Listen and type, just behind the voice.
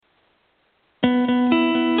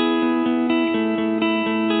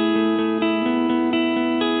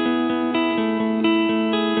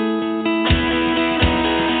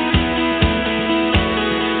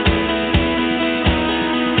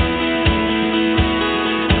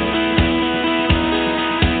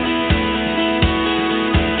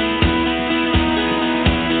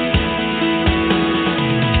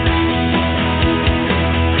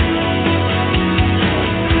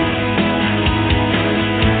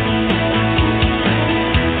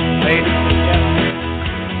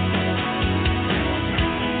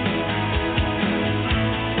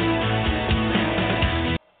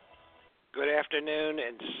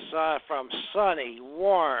sunny,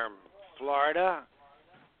 warm Florida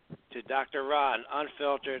to Dr. Ron,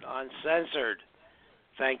 unfiltered, uncensored.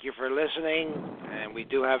 Thank you for listening, and we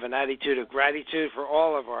do have an attitude of gratitude for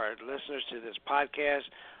all of our listeners to this podcast,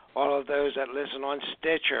 all of those that listen on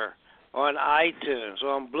Stitcher, on iTunes,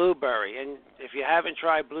 on Blueberry. And if you haven't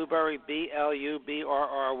tried Blueberry,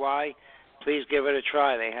 Blubrry, please give it a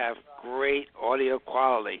try. They have great audio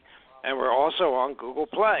quality. And we're also on Google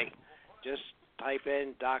Play. Just type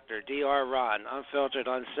in Dr. D.R. Ron, unfiltered,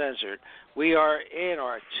 uncensored. We are in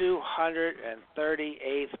our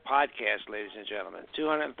 238th podcast, ladies and gentlemen.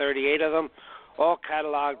 238 of them, all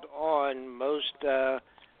cataloged on most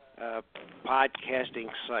podcasting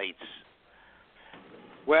sites.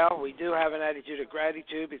 Well, we do have an attitude of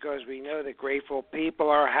gratitude because we know that grateful people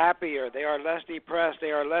are happier, they are less depressed,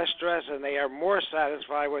 they are less stressed, and they are more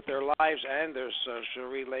satisfied with their lives and their social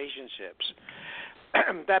relationships.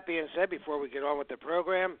 That being said, before we get on with the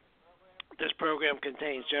program, this program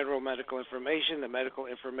contains general medical information. The medical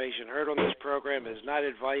information heard on this program is not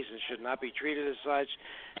advice and should not be treated as such.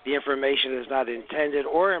 The information is not intended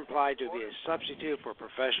or implied to be a substitute for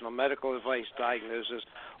professional medical advice, diagnosis,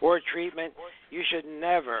 or treatment. You should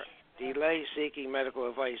never delay seeking medical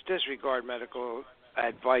advice, disregard medical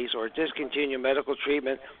advice, or discontinue medical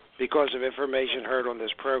treatment because of information heard on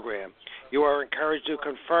this program. You are encouraged to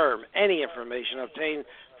confirm any information obtained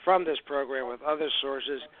from this program with other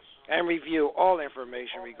sources and review all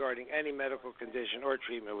information regarding any medical condition or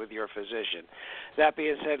treatment with your physician. That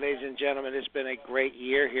being said, ladies and gentlemen, it's been a great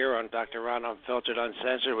year here on Dr. Ron Unfiltered,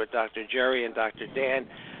 Uncensored with Dr. Jerry and Dr. Dan.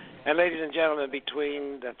 And ladies and gentlemen,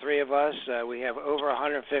 between the three of us, we have over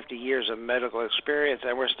 150 years of medical experience,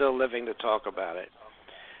 and we're still living to talk about it.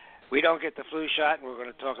 We don't get the flu shot, and we're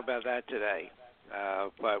going to talk about that today.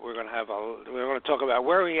 But we're going to talk about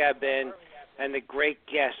where we have been and the great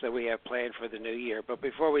guests that we have planned for the new year. But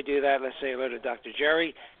before we do that, let's say hello to Dr.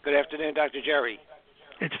 Jerry. Good afternoon, Dr. Jerry.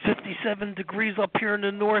 It's 57 degrees up here in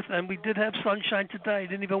the north, and we did have sunshine today. I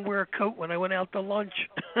didn't even wear a coat when I went out to lunch.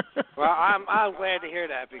 Well, I'm glad to hear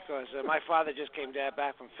that because my father just came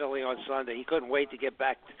back from Philly on Sunday. He couldn't wait to get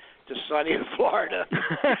back to sunny Florida.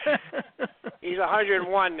 He's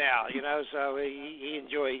 101 now, so he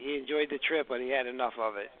enjoyed the trip, but he had enough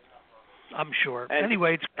of it. I'm sure.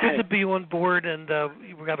 Anyway, it's good to be on board, and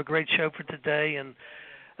we're going to have a great show for today, and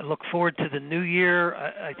I look forward to the new year.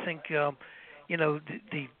 I think,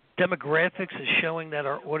 the demographics is showing that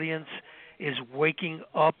our audience is waking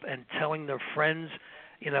up and telling their friends,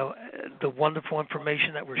 the wonderful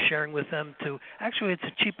information that we're sharing with them. Actually, it's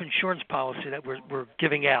a cheap insurance policy that we're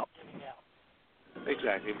giving out.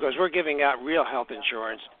 Exactly, because we're giving out real health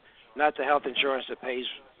insurance, not the health insurance that pays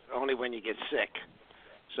only when you get sick.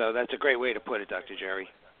 So that's a great way to put it, Dr. Jerry.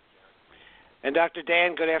 And Dr.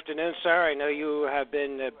 Dan, good afternoon, sir. I know you have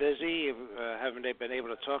been busy, haven't been able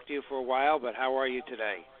to talk to you for a while, but how are you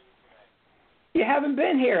today? You haven't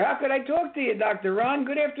been here. How could I talk to you, Dr. Ron?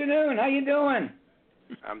 Good afternoon. How you doing?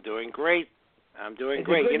 I'm doing great.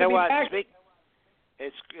 Good You know what? Back?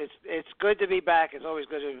 It's good to be back. It's always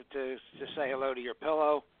good to say hello to your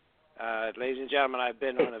pillow. Ladies and gentlemen, I've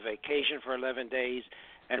been on a vacation for 11 days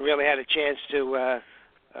and really had a chance to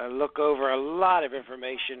look over a lot of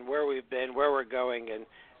information, where we've been, where we're going,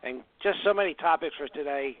 and just so many topics for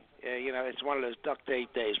today. It's one of those duct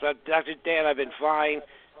tape days. But Dr. Dan, I've been fine,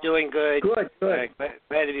 doing good. Good.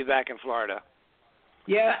 Glad to be back in Florida.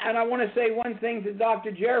 Yeah, and I want to say one thing to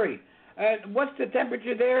Dr. Jerry. What's the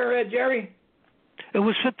temperature there, Jerry? It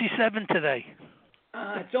was 57 today.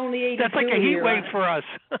 It's only 82 That's like a heat wave for us.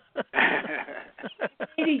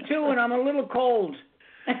 82, and I'm a little cold.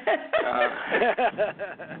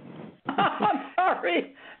 I'm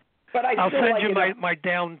sorry, but I'll still send like you my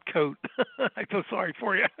down coat. I feel sorry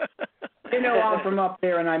for you. I'm from up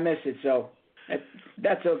there and I miss it, so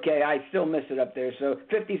that's okay. I still miss it up there, so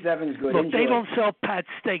 57 is good. Look, Enjoy. they don't sell Pat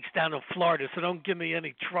steaks down in Florida, so don't give me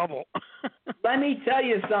any trouble. Let me tell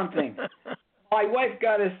you something. My wife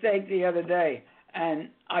got a steak the other day, and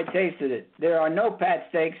I tasted it. There are no Pat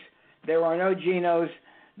steaks. There are no Geno's.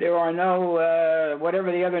 There are no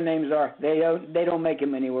whatever the other names are. They don't make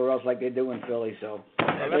them anywhere else like they do in Philly. So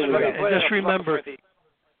just remember, tasty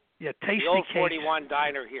the old cakes. 41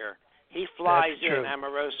 diner here. He flies in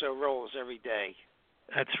Amoroso rolls every day.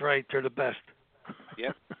 That's right. They're the best.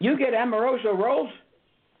 Yep. You get Amoroso rolls?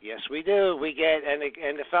 Yes, we do. We get and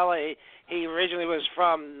the fella he originally was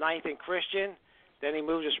from 9th and Christian. Then he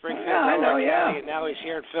moved to Springfield, and now he's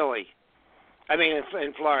here in Philly. I mean,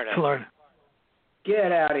 in Florida.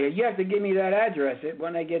 Get out of here. You have to give me that address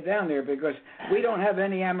when I get down there because we don't have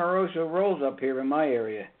any Amoroso rolls up here in my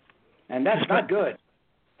area. And that's not good.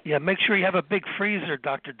 Yeah, make sure you have a big freezer,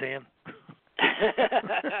 Dr. Dan.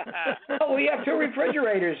 Oh, we have 2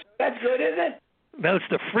 refrigerators. That's good, isn't it? No, it's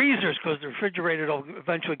the freezers because the refrigerator will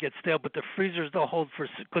eventually get stale, but the freezers they'll hold for a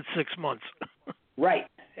good 6 months. Right.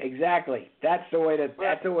 Exactly. That's the way to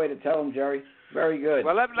tell them, Jerry. Very good.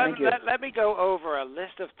 Well, Thank you. let me go over a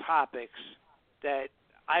list of topics that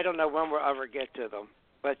I don't know when we'll ever get to them.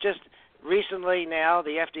 But just recently now,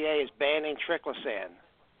 the FDA is banning triclosan.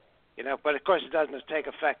 But of course it doesn't take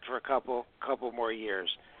effect for a couple more years.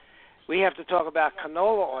 We have to talk about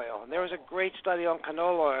canola oil. And there was a great study on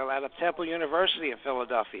canola oil out of Temple University in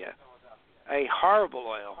Philadelphia. A horrible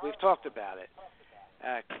oil. We've talked about it.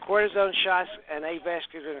 Cortisone shots and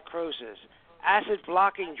avascular necrosis.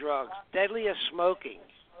 Acid-blocking drugs. Deadly as smoking.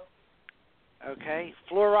 Okay?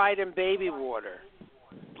 Fluoride in baby water.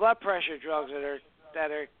 Blood pressure drugs that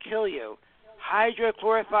kill you.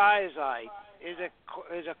 Hydrochlorothiazide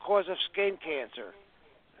is a cause of skin cancer.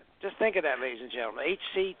 Just think of that, ladies and gentlemen.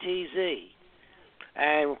 HCTZ.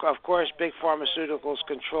 And, of course, big pharmaceuticals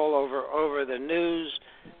control over the news,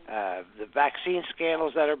 the vaccine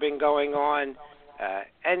scandals that have been going on,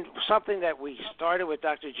 and something that we started with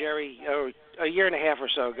Dr. Jerry a year and a half or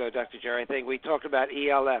so ago, Dr. Jerry, I think we talked about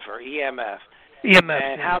ELF or EMF. EMF.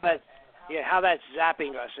 And how that's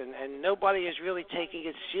zapping us, and nobody is really taking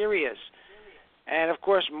it serious. And, of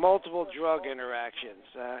course, multiple drug interactions.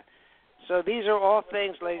 So these are all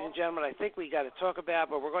things, ladies and gentlemen, I think we got to talk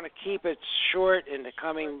about, but we're going to keep it short in the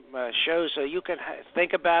coming shows so you can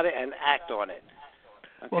think about it and act on it.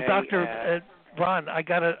 Okay? Well, Dr. Ron, I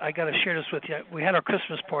gotta share this with you. We had our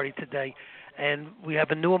Christmas party today, and we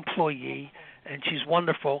have a new employee, and she's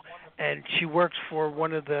wonderful, and she works for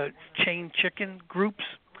one of the chain chicken groups.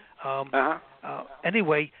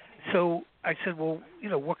 Anyway, so I said, well,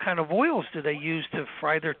 what kind of oils do they use to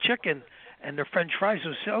fry their chicken and their French fries?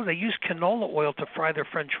 They said, they use canola oil to fry their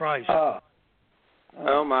French fries.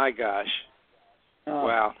 Oh my gosh!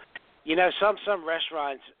 Wow. Some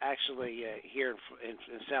restaurants actually here in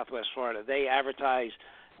Southwest Florida, they advertise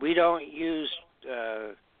we don't use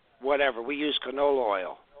whatever, we use canola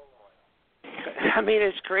oil. I mean,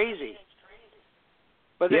 it's crazy.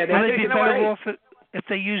 But they'd be better off if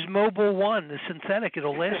they use Mobil 1, the synthetic.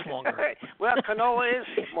 It'll last longer. Well, canola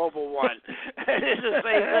is Mobil 1. It's the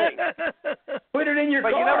same thing. Put it in your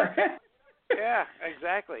car. Yeah,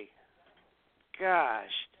 exactly.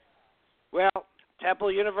 Gosh. Well,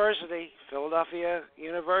 Temple University, Philadelphia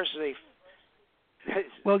University.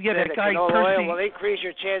 Well, yeah, that guy canola Percy oil will increase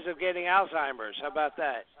your chance of getting Alzheimer's. How about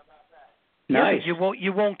that? Nice. Yeah,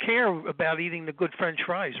 you won't care about eating the good French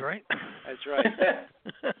fries, right? That's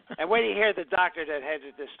right. And when you hear the doctor that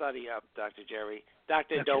headed this study up, Dr. Jerry,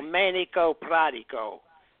 Dr. Domenico Pratico,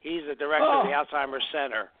 he's the director of the Alzheimer's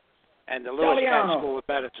Center and the Lewis Penn School of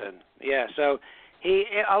Medicine. Yeah, so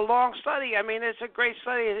a long study. I mean, it's a great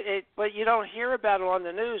study, but you don't hear about it on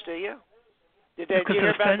the news, do you? Did you hear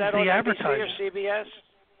about that on NBC or CBS?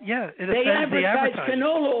 Yeah, they advertise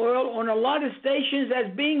canola oil on a lot of stations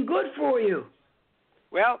as being good for you.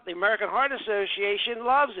 Well, the American Heart Association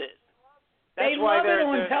loves it. They love it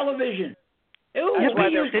on television. That's why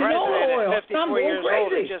their canola oil. At 54 years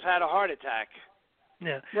old, he just had a heart attack.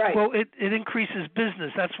 Yeah. Right. Well, it increases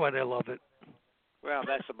business. That's why they love it. Well,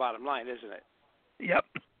 that's the bottom line, isn't it? Yep.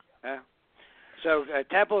 Yeah. So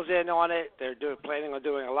Temple's in on it. They're planning on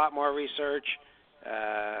doing a lot more research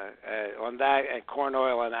on that and corn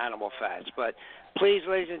oil and animal fats. But please,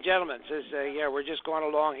 ladies and gentlemen, since we're just going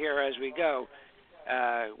along here as we go,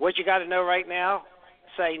 what you got to know right now: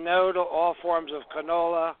 say no to all forms of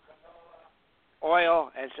canola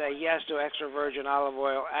oil and say yes to extra virgin olive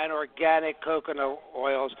oil and organic coconut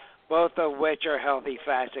oils, both of which are healthy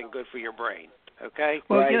fats and good for your brain. Okay?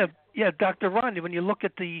 Well, yeah, Dr. Ron, when you look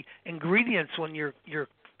at the ingredients on your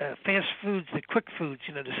fast foods, the quick foods,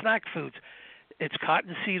 the snack foods, it's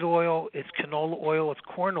cottonseed oil, it's canola oil, it's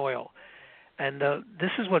corn oil. And this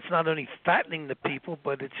is what's not only fattening the people,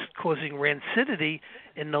 but it's causing rancidity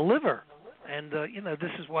in the liver. And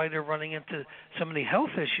this is why they're running into so many health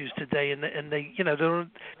issues today. And they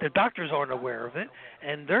their doctors aren't aware of it,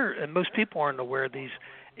 and most people aren't aware of these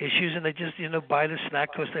issues, and they just buy the snack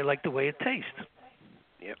because they like the way it tastes.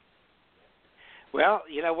 Yep. Well,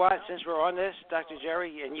 you know what? Since we're on this, Dr.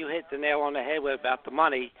 Jerry, and you hit the nail on the head about the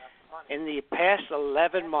money. In the past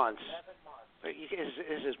 11 months, this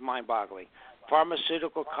is mind-boggling.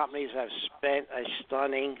 Pharmaceutical companies have spent a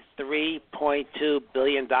stunning $3.2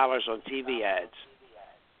 billion on TV ads.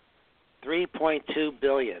 $3.2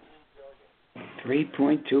 billion.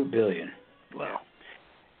 $3.2 billion. Wow.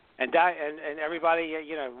 And everybody,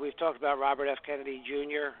 we've talked about Robert F. Kennedy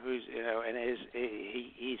Jr., who's, and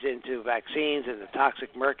he's into vaccines and the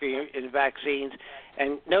toxic mercury in vaccines.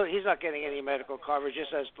 And no, he's not getting any medical coverage,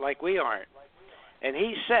 just as like we aren't. And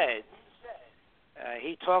he said,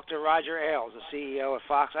 he talked to Roger Ailes, the CEO of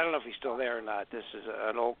Fox. I don't know if he's still there or not. This is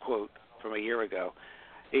an old quote from a year ago.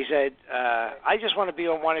 He said, I just want to be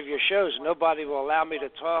on one of your shows. Nobody will allow me to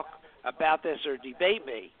talk about this or debate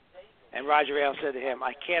me. And Roger Ailes said to him,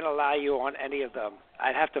 I can't allow you on any of them.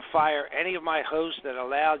 I'd have to fire any of my hosts that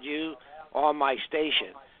allowed you on my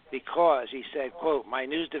station because, he said, quote, my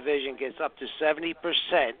news division gets up to 70%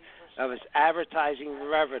 of its advertising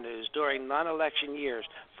revenues during non-election years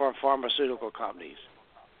from pharmaceutical companies.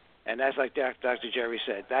 And that's like Dr. Jerry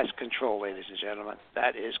said. That's control, ladies and gentlemen.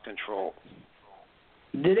 That is control.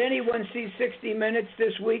 Did anyone see 60 Minutes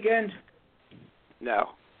this weekend? No.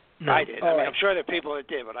 No. I did. I'm sure there are people that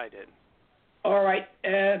did, but I didn't. All right.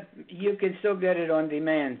 You can still get it on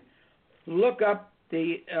demand. Look up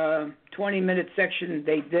the 20-minute section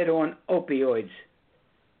they did on opioids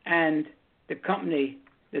and the company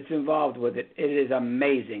that's involved with it. It is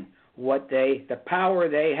amazing the power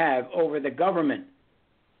they have over the government.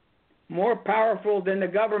 More powerful than the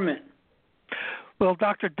government. Well,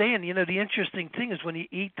 Dr. Dan, the interesting thing is when you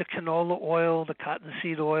eat the canola oil, the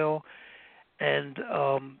cottonseed oil, and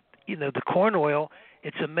the corn oil,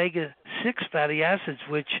 it's omega-6 fatty acids,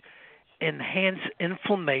 which enhance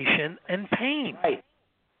inflammation and pain. Right.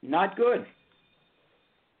 Not good.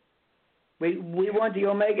 We want the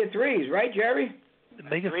omega-3s, right, Jerry?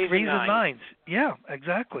 Omega-3s and 9s. Yeah,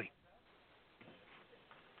 exactly.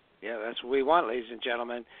 Yeah, that's what we want, ladies and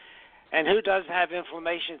gentlemen. And who doesn't have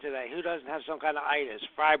inflammation today? Who doesn't have some kind of itis,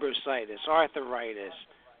 fibrositis, arthritis,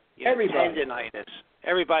 tendinitis?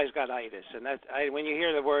 Everybody's got itis, and when you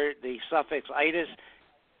hear the suffix itis,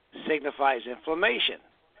 signifies inflammation.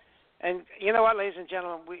 And you know what, ladies and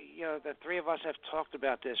gentlemen, the three of us have talked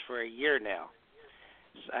about this for a year now,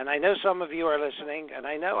 and I know some of you are listening, and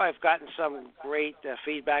I know I've gotten some great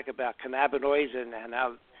feedback about cannabinoids and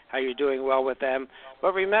how you're doing well with them.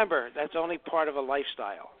 But remember, that's only part of a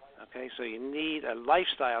lifestyle. Okay, so you need a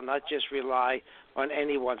lifestyle, not just rely on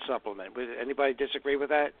any one supplement. Would anybody disagree with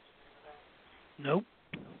that? Nope.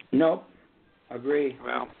 Agree.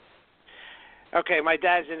 Well, okay, my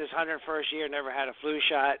dad's in his 101st year, never had a flu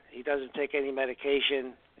shot. He doesn't take any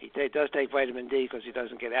medication. He does take vitamin D because he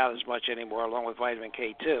doesn't get out as much anymore, along with vitamin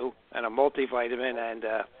K2 and a multivitamin and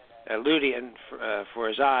a lutein for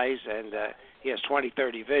his eyes, and he has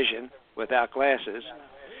 20/30 vision without glasses.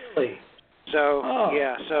 Really? So,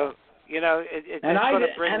 yeah, so, it's going to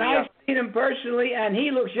bring me up. I've seen him personally, and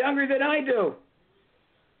he looks younger than I do.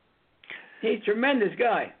 He's a tremendous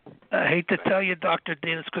guy. I hate to tell you, Dr.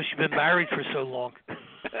 Dan, it's because you've been married for so long.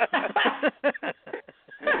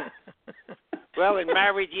 Well, in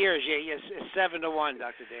married years, it's 7-1,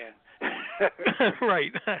 Dr. Dan.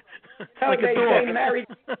 Right. How they say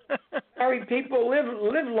married people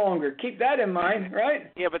live longer. Keep that in mind,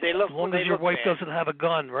 right? Yeah, but they look. As long as your wife doesn't have a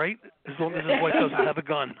gun, right? As long as his wife doesn't have a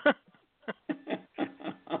gun.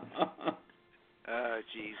 Oh,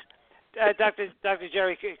 jeez. Dr.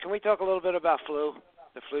 Jerry, can we talk a little bit about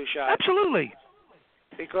the flu shot? Absolutely.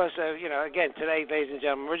 Because, again, today, ladies and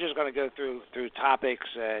gentlemen, we're just going to go through topics,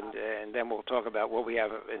 and then we'll talk about what we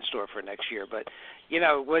have in store for next year. But,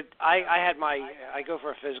 I go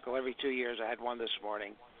for a physical every 2 years. I had one this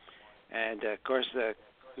morning. And, of course, the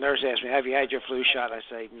nurse asked me, have you had your flu shot? I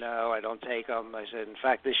say, no, I don't take them. I said, in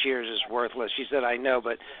fact, this year's is worthless. She said, I know,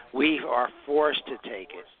 but we are forced to take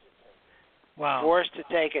it. Wow. Forced to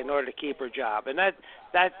take it in order to keep her job. And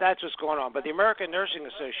that's what's going on. But the American Nursing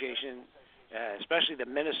Association, especially the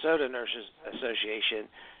Minnesota Nurses Association,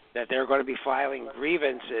 that they're going to be filing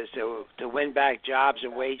grievances to win back jobs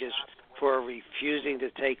and wages for refusing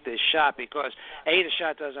to take this shot because, A, the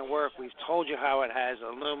shot doesn't work. We've told you how it has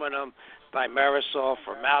aluminum, thimerosal,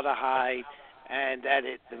 formaldehyde, and that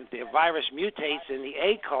the virus mutates in the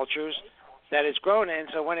egg cultures that it's grown in,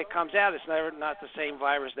 so when it comes out, it's not the same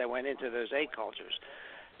virus that went into those egg cultures.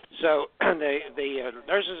 So the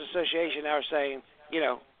Nurses Association now are saying,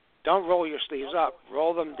 don't roll your sleeves up,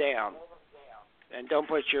 roll them down, and don't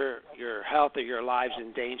put your health or your lives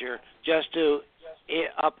in danger just to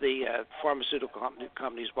up the pharmaceutical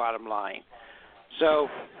company's bottom line. So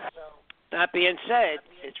that being said,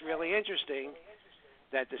 it's really interesting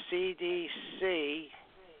that the CDC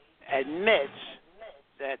admits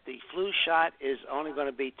that the flu shot is only going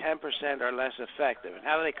to be 10% or less effective. And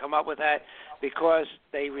how do they come up with that? Because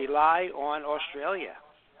they rely on Australia,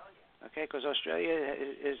 okay, because Australia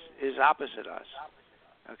is opposite us,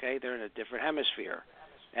 okay? They're in a different hemisphere.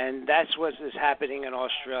 And that's what is happening in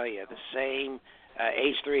Australia, the same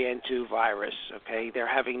H3N2 virus, okay? They're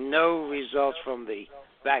having no results from the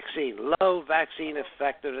vaccine, low vaccine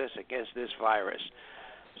effectiveness against this virus.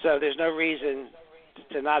 So there's no reason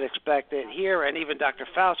to not expect it here, and even Dr.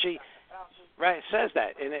 Fauci says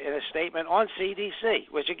that in a statement on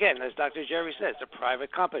CDC, which, again, as Dr. Jerry says, it's a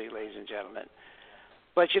private company, ladies and gentlemen.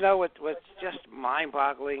 But you know what's just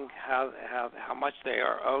mind-boggling, how much they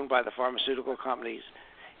are owned by the pharmaceutical companies.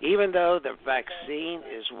 Even though the vaccine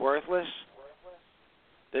is worthless,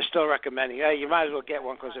 they're still recommending, hey, you might as well get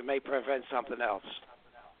one because it may prevent something else.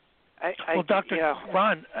 Well, Dr.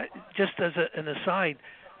 Ron, just as an aside,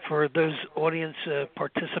 for those audience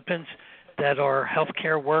participants that are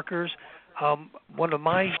healthcare workers, one of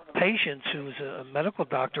my patients, who's a medical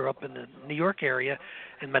doctor up in the New York area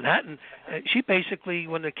in Manhattan, she basically,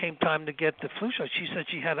 when it came time to get the flu shot, she said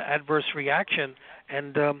she had an adverse reaction,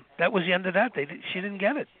 and that was the end of that. She didn't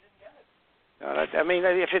get it. I mean,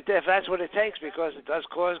 if that's what it takes, because it does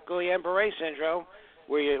cause Guillain-Barré syndrome,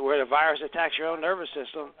 where the virus attacks your own nervous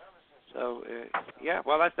system. So, yeah,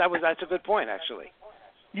 well, that's a good point, actually.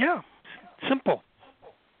 Yeah, simple.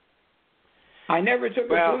 I never took a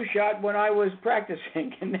flu shot when I was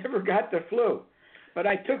practicing and never got the flu. But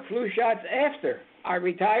I took flu shots after I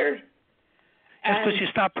retired. That's because you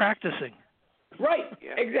stopped practicing. Right,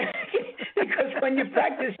 yeah. Exactly. Because when you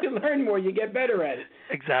practice, you learn more. You get better at it.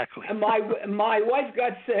 Exactly. And my wife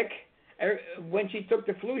got sick when she took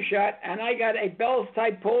the flu shot, and I got a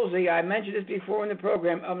Bell's-type palsy. I mentioned this before in the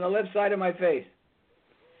program, on the left side of my face.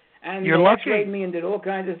 And You're they lucky. X-rayed me and did all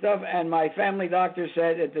kinds of stuff, and my family doctor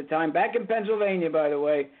said at the time, back in Pennsylvania, by the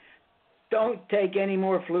way, don't take any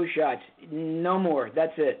more flu shots. No more.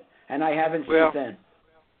 That's it. And I haven't since then.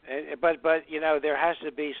 But you know, there has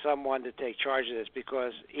to be someone to take charge of this,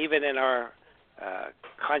 because even in our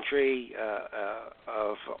country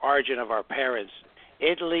of origin of our parents,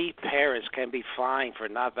 Italy parents can be fined for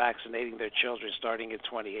not vaccinating their children starting in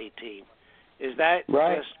 2018. Is that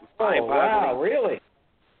right? Just mind-boggling? Wow, really?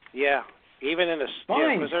 Yeah, even in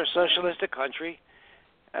because they're a socialistic country.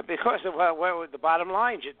 Because of the bottom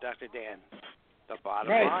line, Dr. Dan, the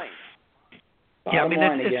bottom line. Yeah, I mean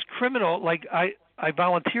it's criminal. Like I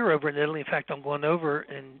volunteer over in Italy. In fact, I'm going over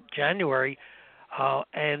in January,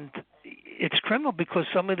 and it's criminal because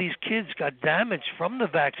some of these kids got damaged from the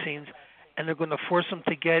vaccines, and they're going to force them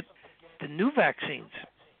to get the new vaccines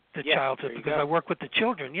to childhood, because I work with the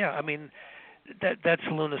children. Yeah, I mean that's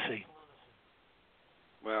lunacy.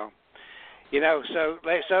 Well, you know, so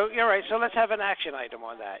you're right. So let's have an action item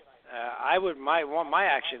on that. My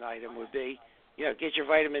action item would be, you know, get your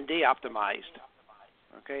vitamin D optimized.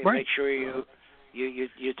 Okay, right. Make sure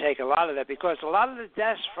you take a lot of that, because a lot of the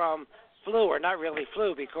deaths from flu are not really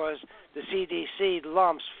flu, because the CDC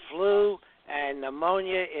lumps flu and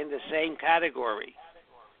pneumonia in the same category.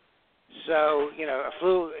 So, you know,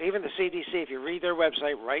 flu, even the CDC, if you read their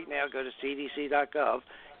website right now, go to cdc.gov,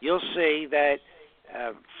 you'll see that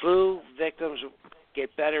flu victims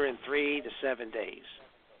get better in 3 to 7 days.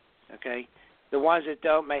 Okay? The ones that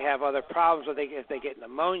don't may have other problems, or if they get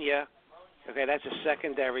pneumonia, okay, that's a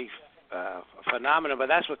secondary phenomenon, but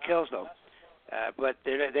that's what kills them. But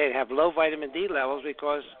they have low vitamin D levels,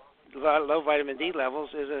 because low vitamin D levels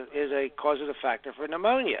is a causative factor for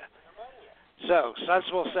pneumonia. So,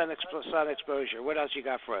 sensible sun exposure. What else you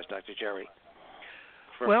got for us, Dr. Jerry?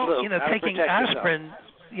 Well, you know, taking aspirin.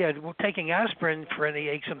 Yeah, taking aspirin for any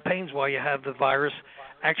aches and pains while you have the virus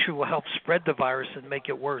actually will help spread the virus and make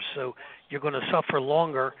it worse. So you're going to suffer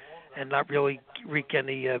longer and not really reap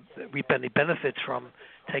any benefits from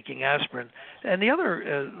taking aspirin. And the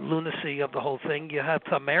other lunacy of the whole thing, you have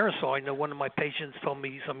thimerosal. I know one of my patients told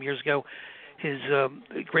me some years ago his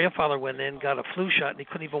grandfather went in, got a flu shot, and he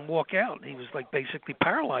couldn't even walk out. He was like basically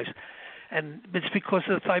paralyzed. And it's because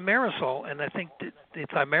of the thimerosal, and I think that the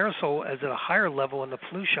thimerosal is at a higher level in the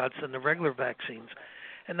flu shots than the regular vaccines,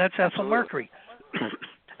 and that's ethyl mercury.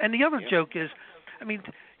 And the other joke is, I mean,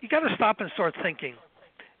 you got to stop and start thinking.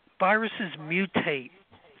 Viruses mutate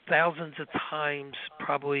thousands of times,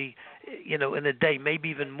 probably, you know, in a day, maybe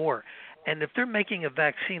even more. And if they're making a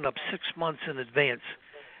vaccine up 6 months in advance,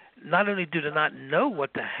 not only do they not know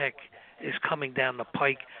what the heck is coming down the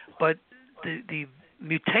pike, but the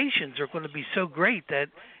mutations are going to be so great that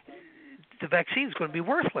the vaccine is going to be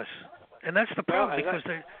worthless, and that's the problem, because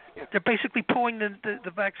they're basically pulling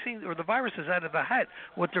the vaccine or the viruses out of a hat,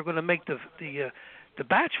 what they're going to make the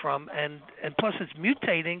batch from, and plus it's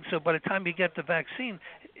mutating. So by the time you get the vaccine,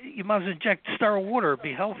 you must inject sterile water,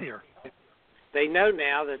 be healthier. They know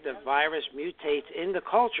now that the virus mutates in the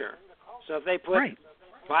culture, so if they put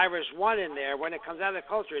virus 1 in there, when it comes out of the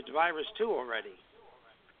culture, it's virus 2 already.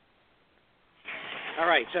 All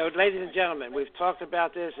right, so ladies and gentlemen, we've talked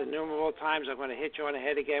about this innumerable times. I'm going to hit you on the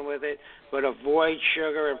head again with it, but avoid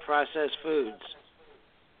sugar and processed foods.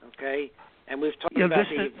 Okay? And we've talked about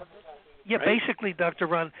right? Basically, Dr.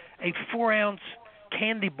 Ron, a 4-ounce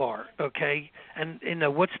candy bar, okay? And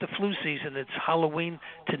what's the flu season? It's Halloween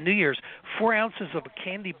to New Year's. 4 ounces of a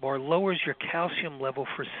candy bar lowers your calcium level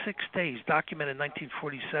for 6 days, documented in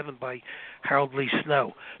 1947 by Harold Lee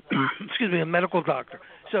Snow. Excuse me, a medical doctor.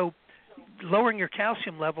 So lowering your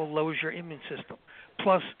calcium level lowers your immune system.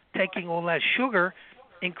 Plus, taking all that sugar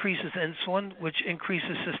increases insulin, which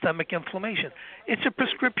increases systemic inflammation. It's a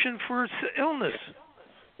prescription for illness.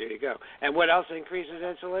 There you go. And what else increases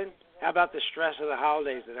insulin? How about the stress of the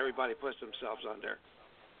holidays that everybody puts themselves under?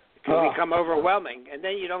 It can become overwhelming, and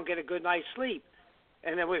then you don't get a good night's sleep.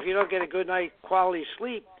 And then if you don't get a good night quality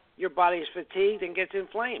sleep, your body's fatigued and gets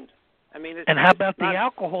inflamed. I mean, and how about the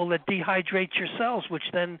alcohol that dehydrates your cells, which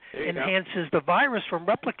then enhances the virus from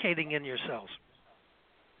replicating in your cells?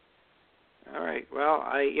 All right. Well,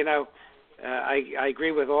 I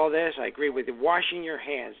agree with all this. I agree with washing your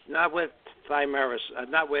hands, not with Thimerosal,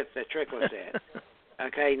 not with triclosan.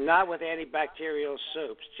 Okay, not with antibacterial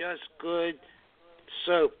soaps. Just good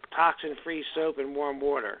soap, toxin-free soap and warm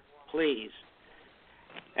water, please.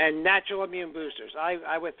 And natural immune boosters.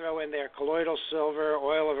 I would throw in there colloidal silver,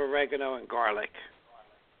 oil of oregano, and garlic.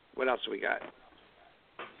 What else do we got?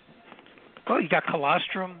 Oh, you got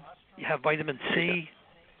colostrum. You have vitamin C.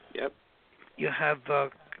 Yep. You have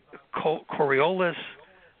Coriolis.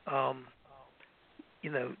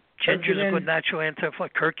 Ginger's a good natural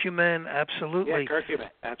anti-inflammatory. Curcumin, absolutely. Yeah, curcumin,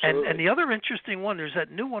 absolutely. And the other interesting one, there's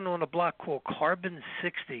that new one on the block called Carbon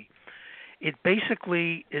 60. It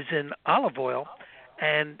basically is in olive oil,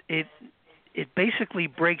 and it basically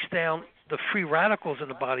breaks down the free radicals in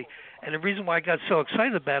the body. And the reason why I got so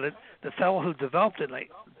excited about it, the fellow who developed it, and to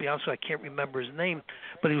be honest with you, I can't remember his name,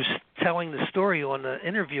 but he was telling the story on the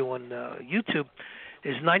interview on YouTube.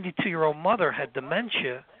 His 92-year-old mother had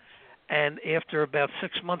dementia, and after about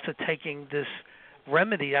 6 months of taking this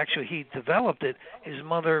remedy, actually he developed it, his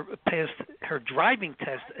mother passed her driving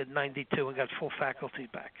test at 92 and got full faculty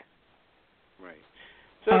back. Right.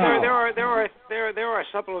 So there are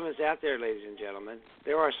supplements out there, ladies and gentlemen.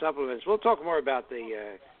 There are supplements. We'll talk more about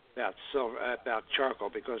about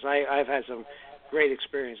charcoal, because I've had some great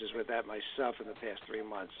experiences with that myself in the past 3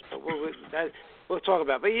 months. But we'll talk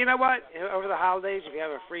about it. But you know what? Over the holidays, if you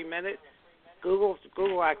have a free minute, Google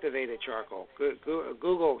activated charcoal.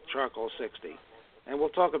 Google charcoal 60, and we'll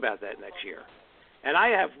talk about that next year. And I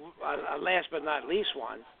have a last but not least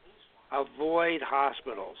one: avoid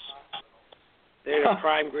hospitals. They're the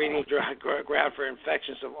prime breeding ground for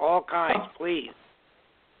infections of all kinds. Please.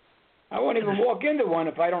 I won't even walk into one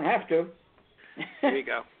if I don't have to. There you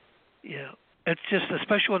go. Yeah, it's just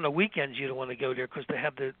especially on the weekends you don't want to go there because they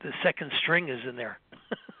have the second string is in there.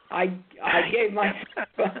 I gave my.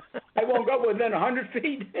 I won't go within 100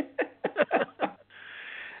 feet.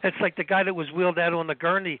 It's like the guy that was wheeled out on the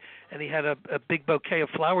gurney, and he had a big bouquet of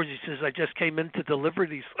flowers. He says, "I just came in to deliver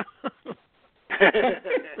these."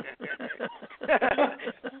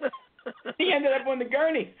 He ended up on the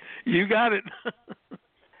gurney. You got it.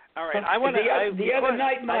 All right. I want to. The other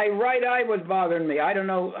night, my right eye was bothering me. I don't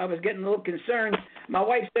know. I was getting a little concerned. My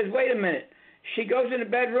wife says, "Wait a minute." She goes in the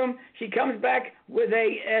bedroom. She comes back with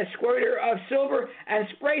a squirter of silver and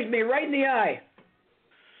sprays me right in the eye.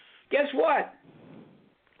 Guess what?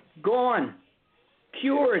 Gone.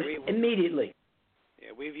 Cured immediately.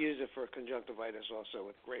 Yeah, we've used it for conjunctivitis also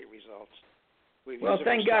with great results. Well,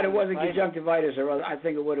 thank God it wasn't conjunctivitis, or I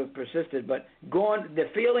think it would have persisted. But gone. The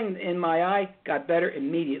feeling in my eye got better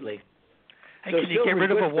immediately. Hey, can you get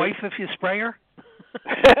rid of a wife if you spray her?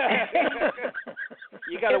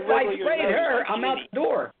 You got to wiggle your nose. If I sprayed her, like I'm out the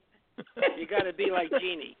door. You got to be like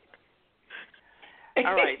Jeannie.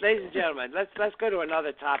 All right, ladies and gentlemen, let's go to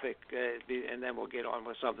another topic, and then we'll get on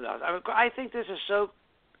with something else. I think this is so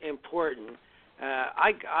important.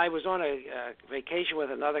 I was on a vacation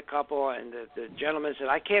with another couple, and the gentleman said,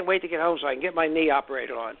 "I can't wait to get home so I can get my knee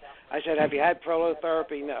operated on." I said, "Have you had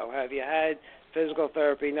prolotherapy? No. Have you had physical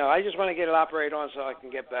therapy? No. I just want to get it operated on so I can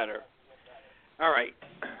get better." All right.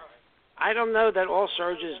 I don't know that all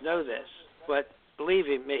surgeons know this, but believe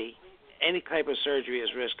me, any type of surgery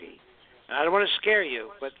is risky. And I don't want to scare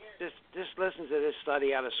you, but just listen to this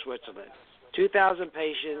study out of Switzerland. 2,000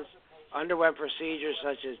 patients underwent procedures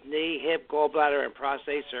such as knee, hip, gallbladder, and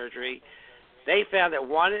prostate surgery. They found that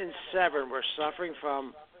 1 in 7 were suffering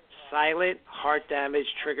from silent heart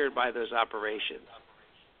damage triggered by those operations.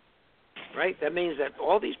 Right? That means that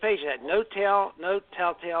all these patients had no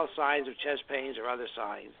telltale signs of chest pains or other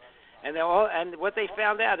signs. And what they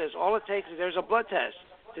found out is all it takes is there's a blood test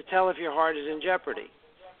to tell if your heart is in jeopardy.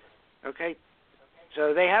 Okay?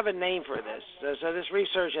 So they have a name for this. So this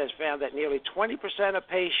research has found that nearly 20% of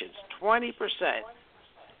patients, 20%,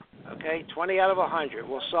 okay, 20 out of 100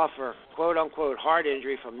 will suffer, quote-unquote, heart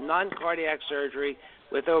injury from non-cardiac surgery,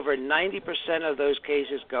 with over 90% of those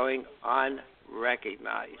cases going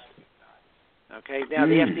unrecognized. Okay? Now,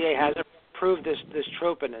 the FDA has approved this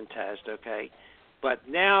troponin test, okay? But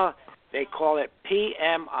now they call it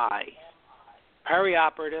PMI,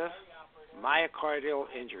 perioperative myocardial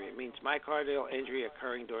injury. It means myocardial injury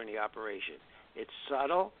occurring during the operation. It's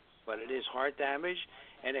subtle, but it is heart damage,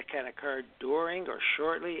 and it can occur during or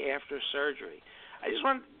shortly after surgery. I just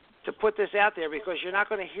want to put this out there because you're not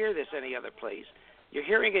going to hear this any other place. You're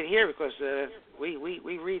hearing it here because we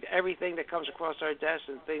read everything that comes across our desks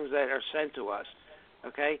and things that are sent to us.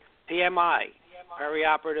 Okay? PMI,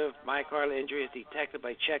 perioperative myocardial injury, is detected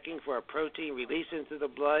by checking for a protein released into the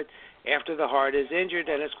blood after the heart is injured,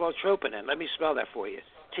 and it's called troponin. Let me spell that for you.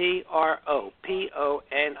 TROPONIN.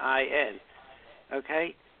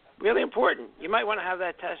 Okay? Really important. You might want to have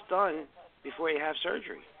that test done before you have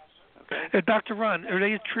surgery. Okay? Dr. Ron, are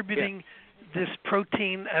they attributing this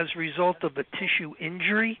protein as a result of a tissue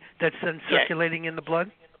injury that's then circulating in the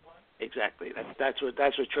blood? Exactly. That's what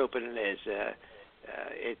troponin is.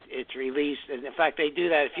 It's released, and in fact, they do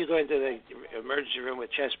that. If you go into the emergency room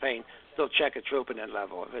with chest pain, they'll check a troponin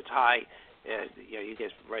level. If it's high, you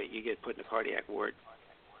get put in the cardiac ward.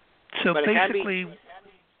 So basically,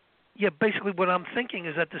 what I'm thinking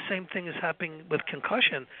is that the same thing is happening with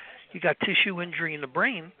concussion. You got tissue injury in the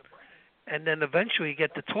brain, and then eventually you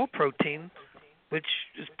get the tau protein, which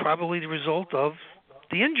is probably the result of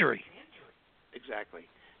the injury. Exactly.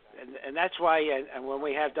 And that's why, and when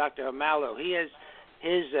we have Dr. Hamalo, his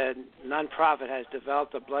nonprofit has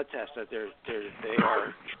developed a blood test that they're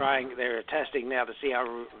testing now to see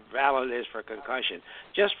how valid it is for concussion,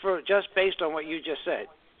 just based on what you just said.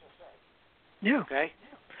 Yeah. Okay.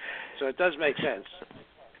 So it does make sense.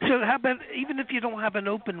 So how about even if you don't have an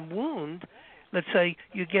open wound, let's say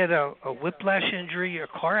you get a whiplash injury, a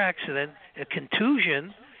car accident, a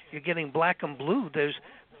contusion, you're getting black and blue. There's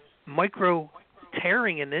micro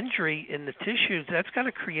tearing and injury in the tissues. That's got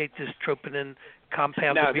to create this troponin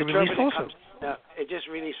compound to be released also. It just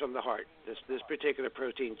released from the heart. This particular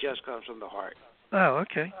protein just comes from the heart. Oh,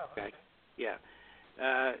 okay. Okay. Yeah.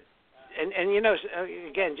 And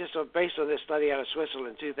again, just based on this study out of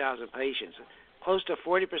Switzerland, 2,000 patients, close to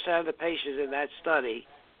 40% of the patients in that study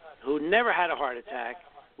who never had a heart attack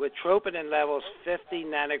with troponin levels 50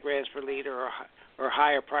 nanograms per liter or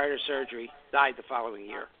higher prior to surgery died the following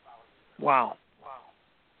year. Wow.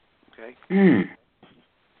 Okay.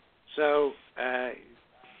 So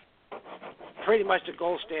pretty much the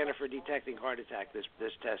gold standard for detecting heart attack, this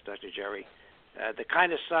test, Dr. Jerry. The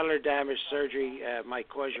kind of subtler damage surgery might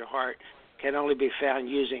cause your heart can only be found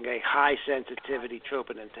using a high-sensitivity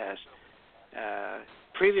troponin test.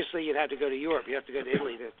 Previously, you'd have to go to Europe. You have to go to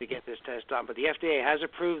Italy to get this test done. But the FDA has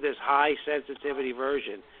approved this high-sensitivity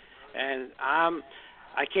version. And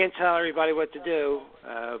I can't tell everybody what to do,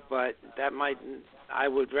 but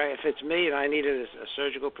if it's me and I needed a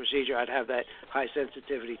surgical procedure, I'd have that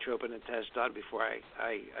high-sensitivity troponin test done before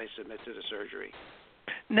I submit to the surgery.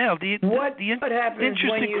 Now, what happens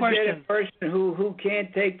when you get a person who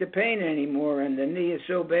can't take the pain anymore and the knee is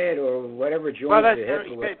so bad or whatever joint but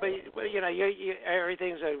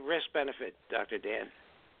everything's a risk-benefit, Dr. Dan.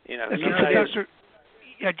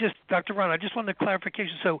 Dr. Ron, I just wanted a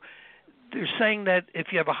clarification. So they're saying that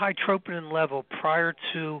if you have a high troponin level prior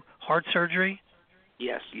to heart surgery?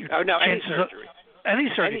 Yes. Any surgery. Any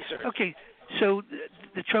surgery. Okay, so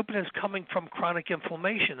the troponin is coming from chronic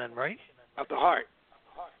inflammation then, right? Of the heart.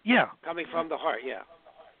 Yeah. Coming from the heart, yeah.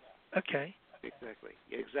 Okay.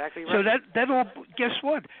 Exactly right. So that all, guess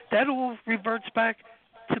what? That all reverts back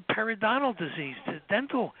to periodontal disease, to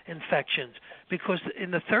dental infections, because in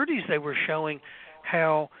the 30s they were showing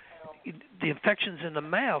how the infections in the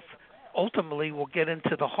mouth ultimately will get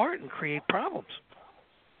into the heart and create problems.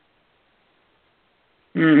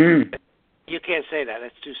 Mm-hmm. You can't say that.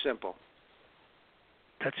 It's too simple.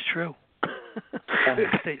 That's true.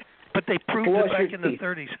 But they proved it back in the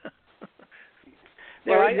 30s.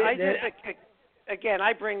 Well,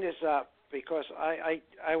 I bring this up because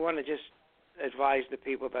I want to just advise the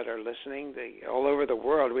people that are listening all over the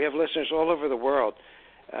world. We have listeners all over the world.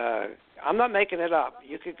 I'm not making it up.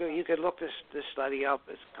 You could look this study up.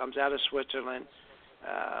 It comes out of Switzerland.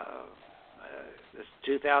 There's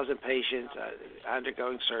 2,000 patients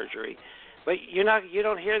undergoing surgery. But you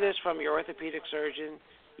don't hear this from your orthopedic surgeon.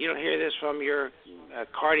 You don't hear this from your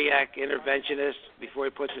cardiac interventionist before he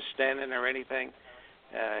puts a stent in or anything.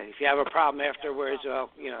 If you have a problem afterwards, well,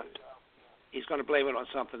 he's going to blame it on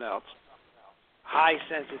something else. High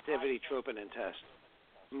sensitivity troponin test,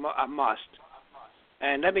 a must.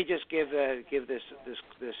 And let me just give this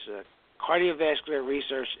Cardiovascular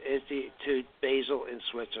Research Institute Basel in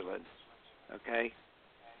Switzerland. Okay,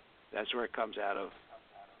 that's where it comes out of.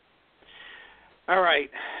 All right,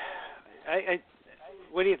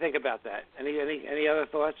 what do you think about that? Any other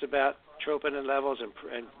thoughts about troponin levels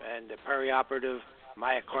and the perioperative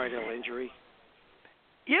myocardial injury?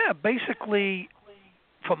 Yeah, basically,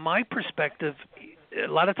 from my perspective,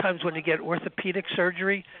 a lot of times when you get orthopedic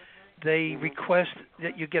surgery, they request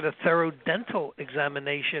that you get a thorough dental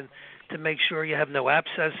examination to make sure you have no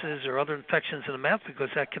abscesses or other infections in the mouth, because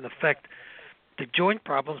that can affect the joint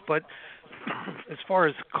problems. But as far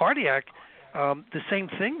as cardiac, the same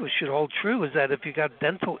thing should hold true, is that if you got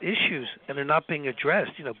dental issues and they're not being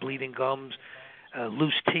addressed, bleeding gums,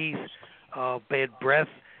 loose teeth, bad breath,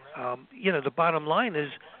 the bottom line is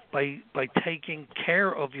by taking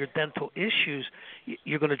care of your dental issues,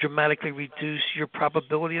 you're going to dramatically reduce your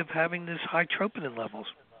probability of having this high troponin levels.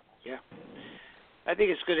 Yeah. I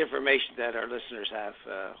think it's good information that our listeners have,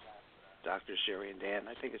 Dr. Siri and Dan.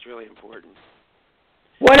 I think it's really important.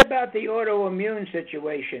 What about the autoimmune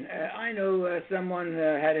situation? I know someone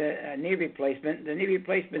had a knee replacement. The knee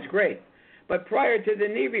replacement's great. But prior to the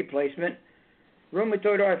knee replacement,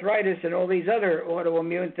 rheumatoid arthritis and all these other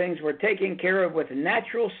autoimmune things were taken care of with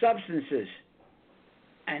natural substances.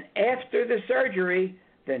 And after the surgery,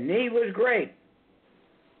 the knee was great,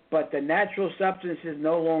 but the natural substances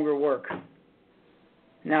no longer work.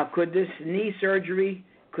 Now, could this knee surgery,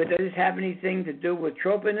 could this have anything to do with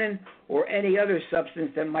troponin or any other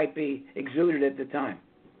substance that might be exuded at the time?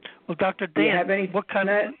 Well, Dr. Dan, do you have any what kind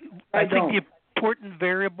of? I think the important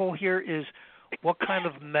variable here is what kind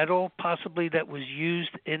of metal possibly that was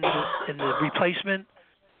used in the replacement.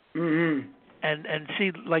 Mm-hmm. And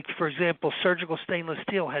see, like, for example, surgical stainless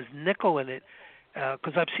steel has nickel in it,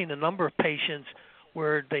 because I've seen a number of patients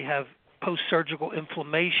where they have post-surgical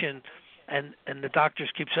inflammation, and the doctors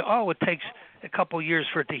keep saying, oh, it takes a couple years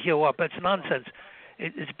for it to heal up. That's nonsense.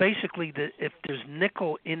 It's basically that if there's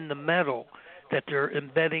nickel in the metal that they're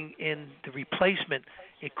embedding in the replacement,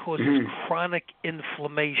 it causes chronic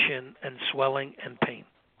inflammation and swelling and pain.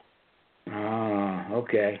 Oh,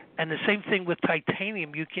 okay. And the same thing with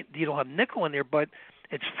titanium. You don't have nickel in there, but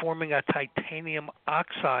it's forming a titanium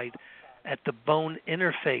oxide at the bone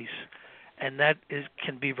interface, and that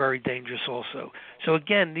can be very dangerous also. So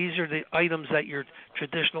again, these are the items that your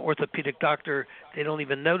traditional orthopedic doctor, they don't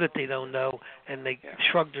even know that they don't know, and they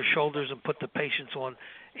shrug their shoulders and put the patients on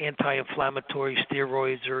anti-inflammatory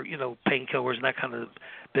steroids or painkillers and that kind of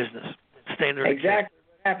business. Standard.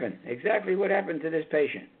 Exactly what happened to this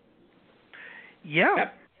patient. Yeah.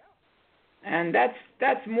 Yep. And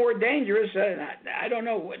that's more dangerous. I don't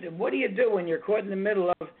know. What do you do when you're caught in the middle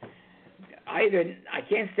of either I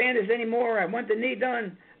can't stand this anymore, I want the knee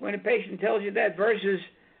done, when a patient tells you that, versus,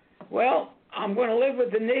 well, I'm going to live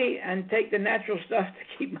with the knee and take the natural stuff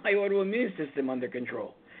to keep my autoimmune system under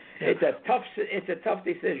control. Yeah. It's a tough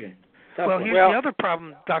decision. Here's the other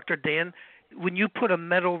problem, Dr. Dan. When you put a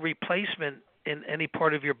metal replacement in any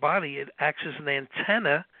part of your body, it acts as an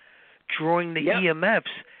antenna drawing the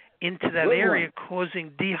EMFs into that area,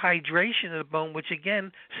 causing dehydration of the bone, which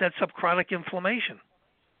again sets up chronic inflammation.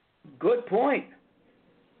 Good point.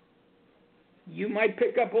 You might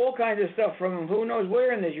pick up all kinds of stuff from who knows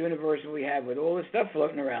where in this universe we have with all this stuff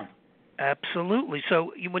floating around. Absolutely.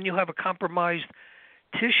 So when you have a compromised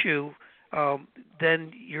tissue,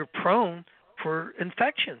 then you're prone for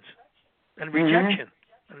infections and rejection.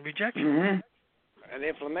 And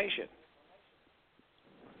inflammation.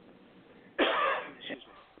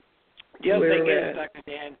 The other thing is, Dr.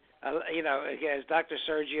 Dan, again, as Dr.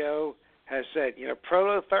 Sergio has said,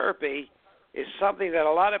 prolotherapy is something that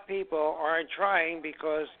a lot of people aren't trying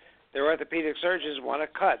because their orthopedic surgeons want to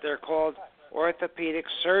cut. They're called orthopedic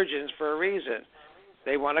surgeons for a reason.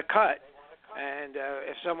 They want to cut. And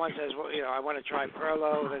if someone says, well, I want to try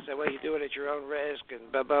Prolo, they say, well, you do it at your own risk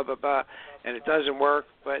and blah, blah, blah, blah, and it doesn't work.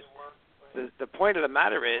 But the point of the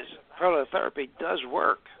matter is prolotherapy does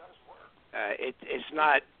work. It's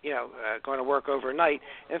not, going to work overnight.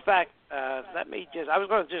 In fact, I was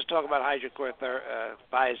going to just talk about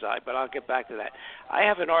hydrochlorothiazide, but I'll get back to that. I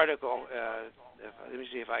have an article, let me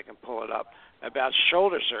see if I can pull it up, about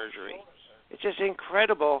shoulder surgery. It's just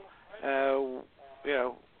incredible,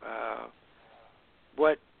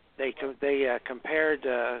 what they compared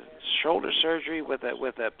shoulder surgery with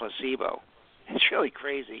a placebo. It's really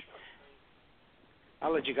crazy.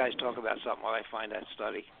 I'll let you guys talk about something while I find that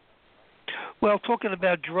study. Well, talking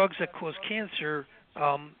about drugs that cause cancer,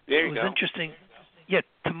 There it you was go. interesting. Yeah,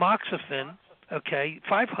 tamoxifen. Okay,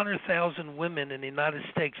 500,000 women in the United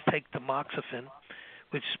States take tamoxifen,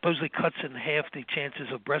 which supposedly cuts in half the chances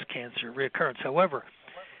of breast cancer reoccurrence. However,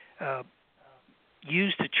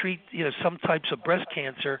 used to treat some types of breast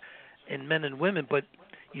cancer in men and women, but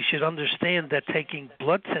you should understand that taking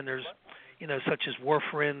blood thinners, such as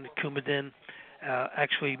warfarin, Coumadin,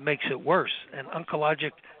 actually makes it worse. And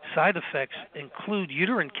oncologic side effects include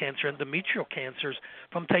uterine cancer, endometrial cancers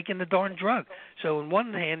from taking the darn drug. So on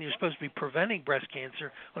one hand, you're supposed to be preventing breast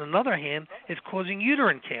cancer. On another hand, it's causing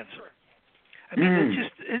uterine cancer. I mean,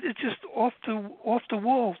 it's just off the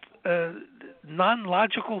wall,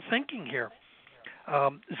 non-logical thinking here.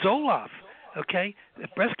 Zoloft, okay?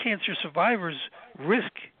 Breast cancer survivors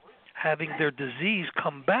risk having their disease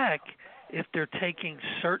come back if they're taking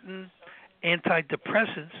certain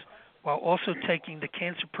antidepressants while also taking the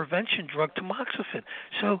cancer prevention drug tamoxifen.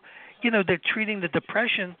 So, they're treating the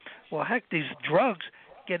depression. Well, heck, these drugs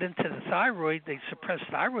get into the thyroid, they suppress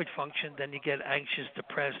thyroid function, then you get anxious,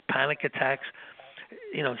 depressed, panic attacks,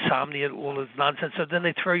 insomnia, all this nonsense. So then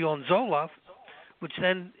they throw you on Zoloft, which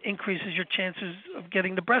then increases your chances of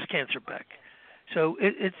getting the breast cancer back. So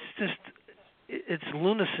it's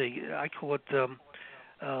lunacy. I call it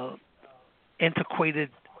antiquated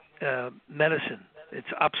medicine. It's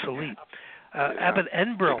obsolete. Abbott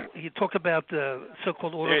Enbrel. You talk about the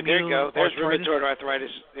so-called autoimmune. There you go. There's arthritis. rheumatoid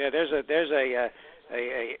arthritis. Yeah, there's a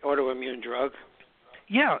autoimmune drug.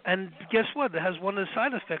 Yeah, and guess what? It has one of the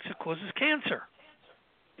side effects. It causes cancer.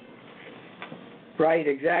 Right.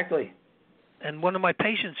 Exactly. And one of my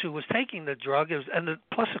patients who was taking the drug,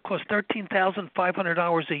 plus it cost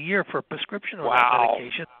 $13,500 a year for a prescription on that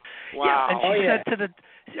medication. Wow. Yeah, and she said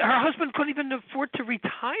her husband couldn't even afford to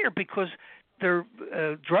retire because their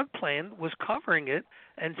drug plan was covering it,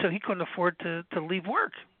 and so he couldn't afford to leave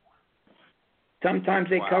work. Sometimes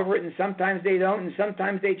they cover it, and sometimes they don't, and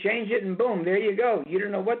sometimes they change it, and boom, there you go. You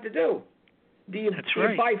don't know what to do. Do you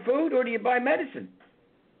buy food or do you buy medicine?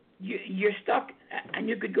 You're stuck, and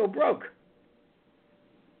you could go broke.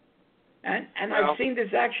 And I've seen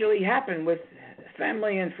this actually happen with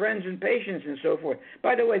family and friends and patients and so forth.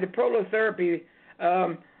 By the way, the prolotherapy,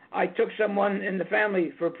 I took someone in the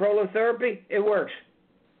family for prolotherapy. It works.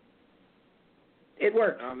 It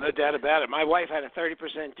worked. No doubt about it. My wife had a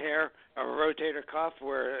 30% tear of a rotator cuff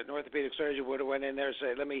where an orthopedic surgeon would have went in there and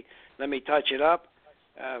said, let me touch it up.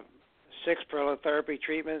 6 prolotherapy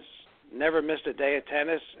treatments, never missed a day of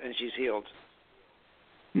tennis, and she's healed.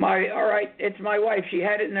 All right, it's my wife. She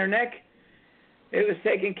had it in her neck. It was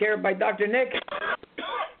taken care of by Dr. Nick.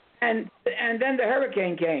 And then the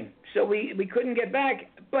hurricane came. So we couldn't get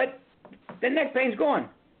back, but the neck pain's gone.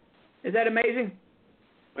 Is that amazing?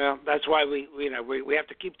 Well, that's why we have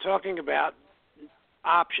to keep talking about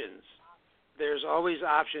options. There's always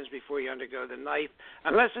options before you undergo the knife,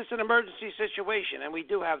 unless it's an emergency situation, and we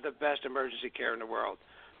do have the best emergency care in the world.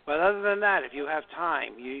 But other than that, if you have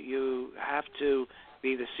time, you have to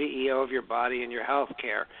be the CEO of your body and your health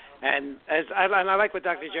care. And I like what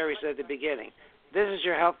Dr. Jerry said at the beginning. This is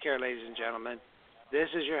your health care, ladies and gentlemen. This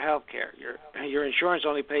is your health care. Your insurance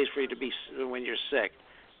only pays for you to be when you're sick.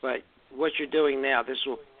 But what you're doing now, this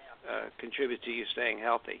will contribute to you staying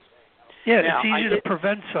healthy. Yeah, now, it's easier to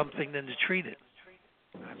prevent something than to treat it.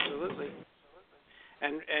 Absolutely.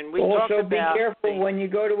 And we also talked about be careful when you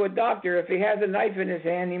go to a doctor. If he has a knife in his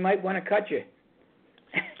hand, he might want to cut you.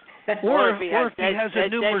 Or if he has a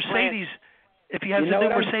new Mercedes, if he has a new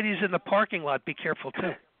Mercedes in the parking lot, be careful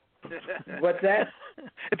too. What's that?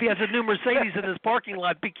 If he has a new Mercedes in his parking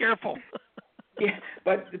lot, be careful. Yeah,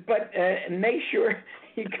 but make sure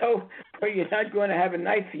you go where you're not going to have a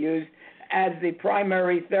knife used as the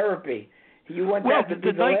primary therapy. You want that to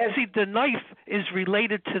be the last. See, the knife is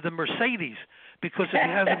related to the Mercedes because if he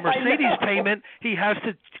has a Mercedes payment, he has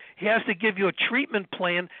to give you a treatment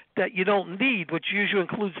plan that you don't need, which usually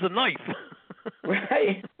includes the knife.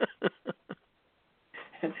 Right.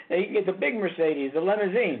 You can get the big Mercedes, the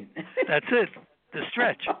limousine. That's it, the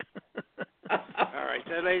stretch. All right,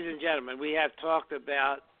 so ladies and gentlemen, we have talked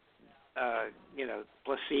about,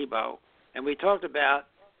 placebo, and we talked about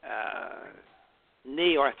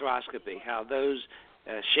knee arthroscopy, how those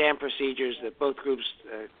sham procedures that both groups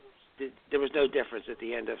there was no difference at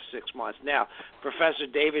the end of 6 months. Now, Professor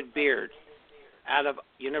David Beard, out of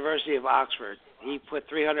University of Oxford, he put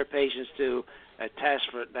 300 patients to a test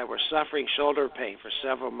that were suffering shoulder pain for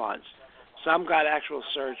several months. Some got actual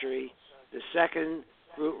surgery. The second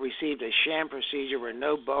group received a sham procedure where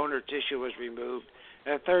no bone or tissue was removed.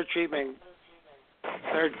 And the third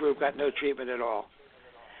group got no treatment at all.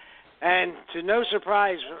 And to no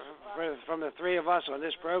surprise from the three of us on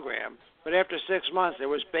this program, but after 6 months, there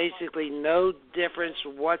was basically no difference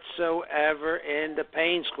whatsoever in the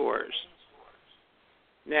pain scores.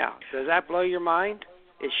 Now, does that blow your mind?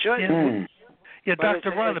 It should. Yeah,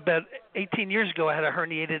 Dr. Ron, about 18 years ago, I had a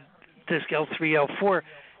herniated disc L3, L4,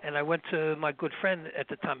 and I went to my good friend at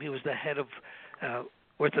the time. He was the head of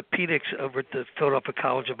orthopedics over at the Philadelphia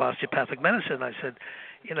College of Osteopathic Medicine. I said,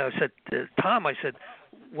 Tom,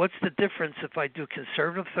 what's the difference if I do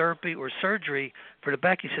conservative therapy or surgery for the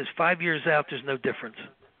back? He says, 5 years out, there's no difference.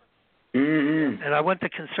 Mm-hmm. And I went the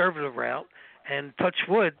conservative route, and touch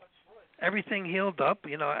wood, everything healed up.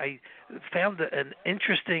 I found an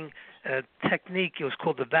interesting technique. It was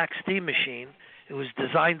called the VAC-STEAM machine. It was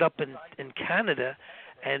designed up in Canada,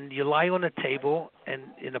 and you lie on a table and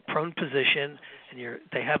in a prone position, and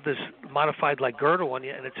they have this modified like girdle on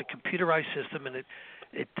you, and it's a computerized system, and it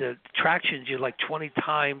tractions you like 20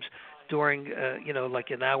 times during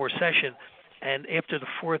like an hour session, and after the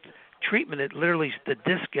fourth treatment, it literally the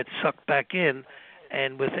disc gets sucked back in,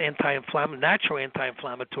 and with natural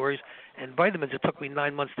anti-inflammatories and vitamins, it took me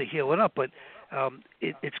 9 months to heal it up, but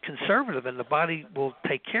it's conservative, and the body will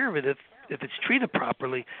take care of it if it's treated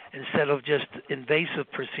properly, instead of just invasive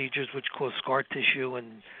procedures which cause scar tissue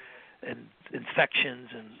and infections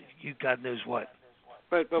and God knows what.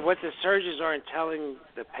 But what the surgeons aren't telling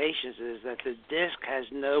the patients is that the disc has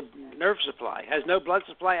no nerve supply, has no blood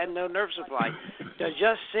supply and no nerve supply. So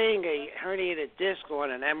just seeing a herniated disc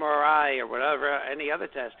on an MRI or whatever, any other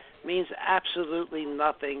test, means absolutely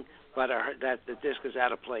nothing but that the disc is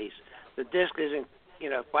out of place. The disc isn't,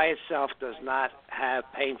 by itself does not have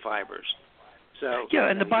pain fibers. So yeah,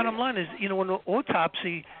 and the bottom line is, in an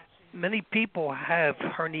autopsy, many people have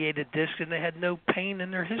herniated discs and they had no pain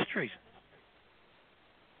in their histories.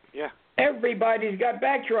 Yeah. Everybody's got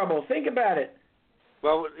back trouble. Think about it.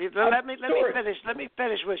 Well, let me finish. Let me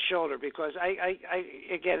finish with shoulder, because I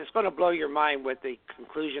again, it's going to blow your mind what the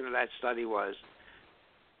conclusion of that study was.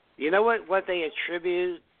 You know what they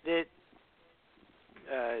attributed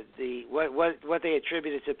what they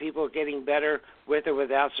attributed to people getting better with or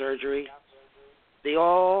without surgery? The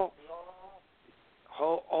whole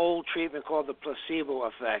old treatment called the placebo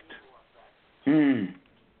effect. You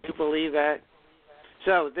believe that?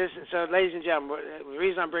 So, ladies and gentlemen, the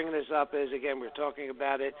reason I'm bringing this up is, again, we're talking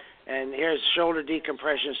about it, and here's shoulder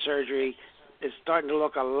decompression surgery. It's starting to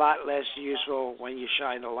look a lot less useful when you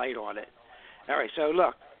shine the light on it. All right, so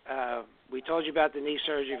look, we told you about the knee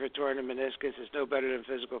surgery for torn the meniscus. It's no better than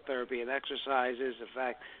physical therapy and exercises. In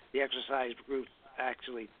fact, the exercise group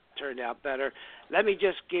actually turned out better. Let me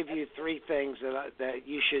just give you three things that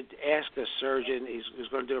you should ask a surgeon who's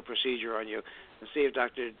going to do a procedure on you, and see if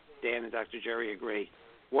Dr. Dan and Dr. Jerry agree.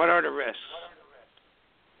 What are the risks?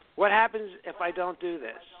 What happens if I don't do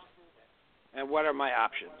this? And what are my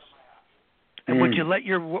options? And would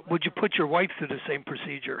you put your wife through the same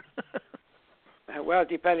procedure? Well, it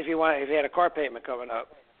depends if you had a car payment coming up.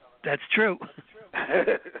 That's true.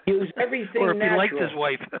 Use everything or if natural. he liked his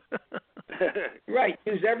wife. Right.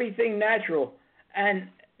 Use everything natural and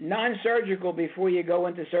non-surgical before you go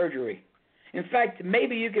into surgery. In fact,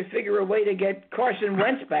 maybe you could figure a way to get Carson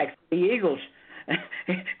Wentz back to the Eagles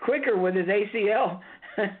quicker with his ACL.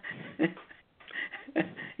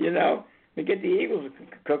 To get the Eagles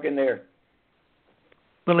cooking there.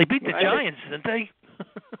 Well, they beat the Giants, didn't they?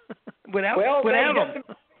 without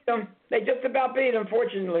them. They just about beat them,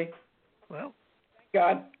 fortunately. Well.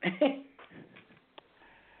 God.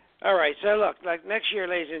 All right, so look, like next year,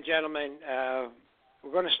 ladies and gentlemen,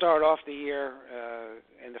 we're going to start off the year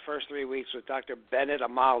in the first 3 weeks with Dr. Bennett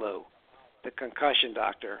Amalu, the concussion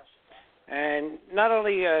doctor. And not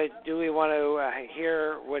only do we want to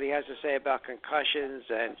hear what he has to say about concussions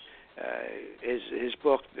and his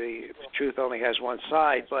book, The Truth Only Has One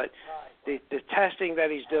Side, but the testing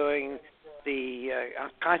that he's doing, the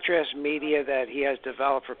contrast media that he has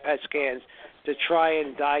developed for PET scans to try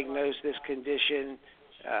and diagnose this condition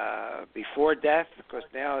before death, because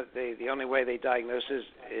now the only way they diagnose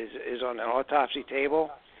is on an autopsy table.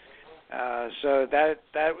 So that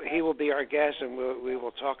he will be our guest, and we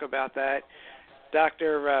will talk about that.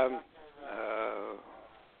 Dr.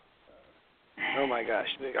 Oh my gosh,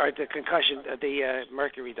 the concussion, the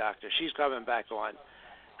Mercury doctor. She's coming back on.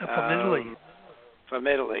 From Italy. From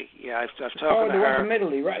Italy, yeah. I've talked to the her. one from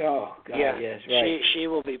Italy, right? Oh, God, yeah, yes, right. She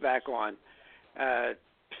will be back on.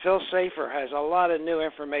 Phil Safer has a lot of new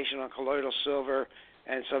information on colloidal silver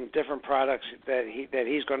and some different products that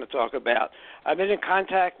he's going to talk about. I've been in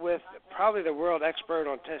contact with probably the world expert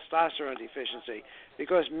on testosterone deficiency,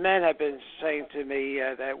 because men have been saying to me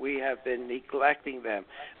that we have been neglecting them.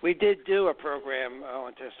 We did do a program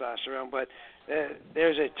on testosterone, but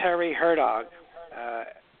there's a Terry Hertog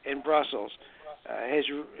in Brussels. Has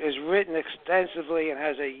written extensively and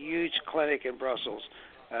has a huge clinic in Brussels.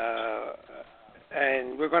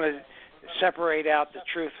 And we're going to separate out the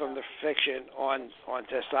truth from the fiction on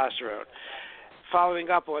testosterone. Following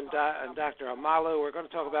up on Dr. Amalu, we're going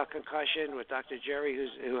to talk about concussion with Dr. Jerry,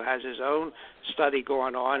 who has his own study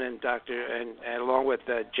going on, and along with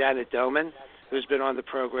Janet Doman, who's been on the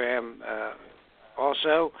program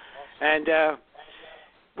also. And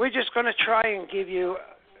we're just going to try and give you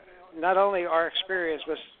not only our experience,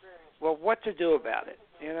 but what to do about it.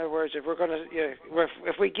 In other words, if we're going to,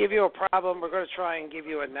 if we give you a problem, we're going to try and give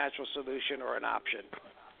you a natural solution or an option.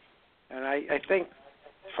 And I think,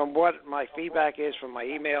 from what my feedback is from my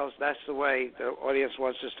emails, that's the way the audience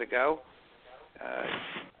wants us to go.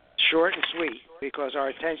 Short and sweet, because our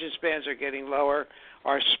attention spans are getting lower,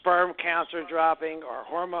 our sperm counts are dropping, our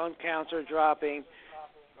hormone counts are dropping,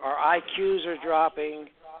 our IQs are dropping.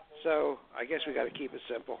 So I guess we got to keep it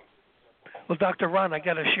simple. Well, Dr. Ron, I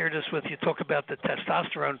got to share this with you. Talk about the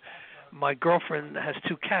testosterone. My girlfriend has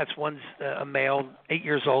 2 cats. One's a male, 8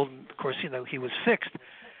 years old. Of course, he was fixed,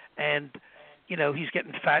 and he's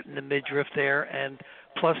getting fat in the midriff there, and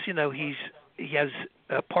plus, he has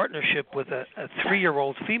a partnership with a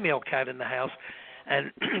 3-year-old female cat in the house,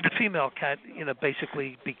 and the female cat,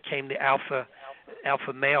 basically became the alpha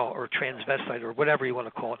male or transvestite or whatever you want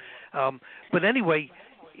to call it. But anyway,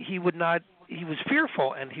 he was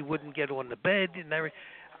fearful, and he wouldn't get on the bed and everything.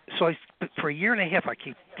 So for a year and a half, I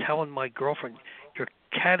keep telling my girlfriend, your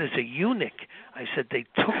cat is a eunuch. I said they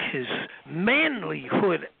took his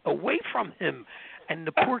manlyhood away from him, and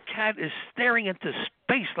the poor cat is staring into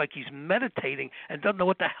space like he's meditating and doesn't know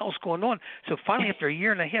what the hell's going on. So finally, after a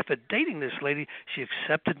year and a half of dating this lady, she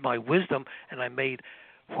accepted my wisdom, and I made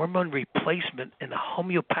hormone replacement in a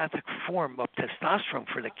homeopathic form of testosterone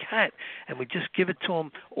for the cat, and we just give it to him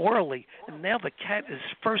orally, and now the cat is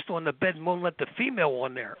first on the bed and won't let the female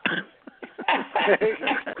on there.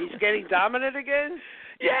 He's getting dominant again?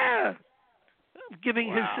 Yeah.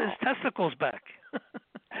 Giving his testicles back.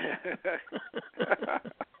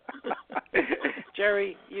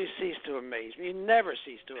 Jerry, you cease to amaze me. You never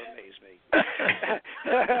cease to amaze me.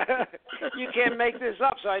 You can't make this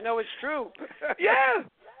up, so I know it's true. Yeah.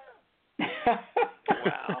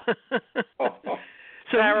 Wow.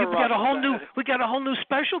 So we got a whole new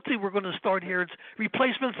specialty we're going to start here. It's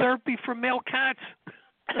replacement therapy for male cats.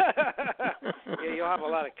 Yeah, you'll have a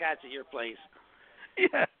lot of cats at your place.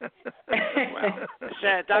 Yeah. Well,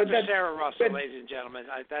 Dr. Sarah Russell, ladies and gentlemen,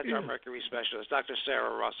 that's our mercury specialist, Dr.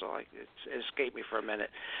 Sarah Russell. It escaped me for a minute.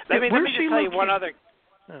 Let me just tell you one other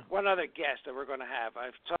guest that we're going to have.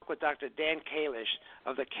 I've talked with Dr. Dan Kalish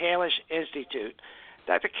of the Kalish Institute.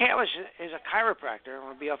 Dr. Kalish is a chiropractor. I'm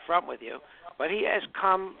going to be upfront with you, but he has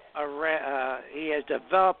he has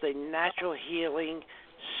developed a natural healing,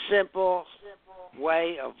 simple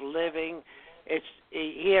way of living.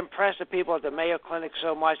 He impressed the people at the Mayo Clinic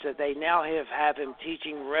so much that they now have him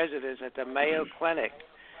teaching residents at the Mayo Clinic.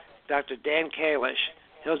 Dr. Dan Kalish.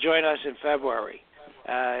 He'll join us in February.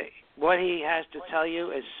 What he has to tell you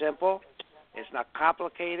is simple. It's not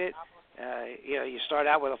complicated. You start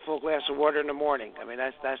out with a full glass of water in the morning. I mean,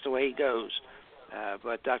 that's the way he goes.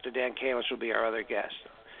 But Dr. Dan Kalish will be our other guest.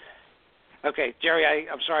 Okay, Jerry,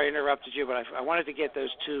 I'm sorry I interrupted you, but I wanted to get those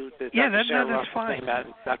two. That's fine.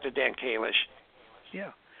 Dr. Dan Kalish.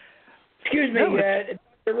 Yeah. Excuse me,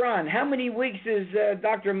 Dr. Ron, how many weeks is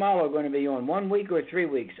Dr. Malo going to be on? 1 week or 3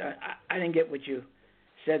 weeks? I didn't get what you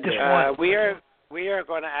said there. We are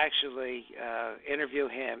going to actually interview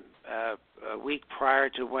him a week prior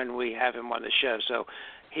to when we have him on the show. So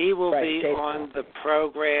he will be on the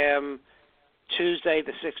program Tuesday,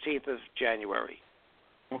 the 16th of January.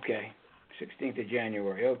 Okay. 16th of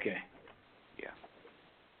January, okay.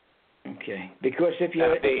 Yeah. Okay. Because if you...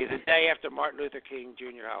 That'll be the day after Martin Luther King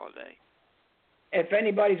Jr. holiday. If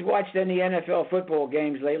anybody's watched any NFL football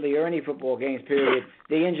games lately, or any football games, period,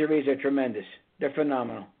 the injuries are tremendous. They're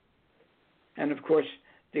phenomenal. And, of course,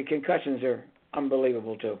 the concussions are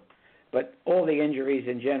unbelievable, too. But all the injuries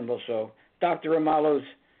in general, so Dr. Amalo's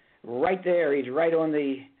right there. He's right on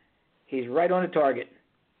the target.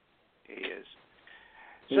 He is.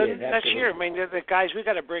 So next year, I mean, the guys, we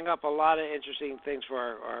got to bring up a lot of interesting things for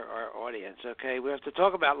our audience, okay? We have to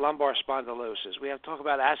talk about lumbar spondylosis. We have to talk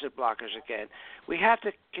about acid blockers again. We have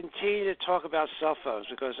to continue to talk about cell phones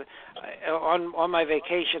because on my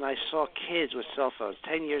vacation, I saw kids with cell phones,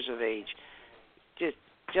 10 years of age, just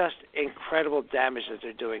just incredible damage that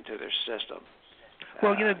they're doing to their system.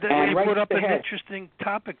 Well, you brought up an ahead. interesting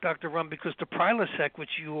topic, Dr. Rum, because the Prilosec, which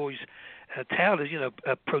you always tout as,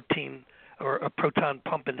 a protein or a proton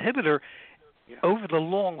pump inhibitor, over the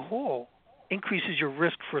long haul increases your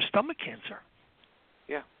risk for stomach cancer.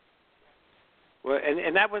 Yeah. Well,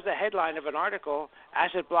 and that was the headline of an article,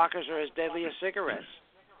 acid blockers are as deadly as cigarettes.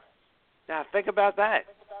 Now, think about that.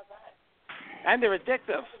 And they're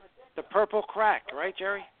addictive. The purple crack, right,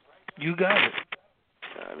 Jerry? You got it.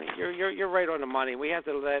 I mean, you're right on the money. We have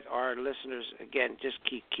to let our listeners, again, just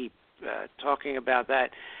keep talking about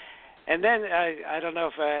that. And then I don't know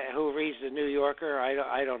if who reads the New Yorker.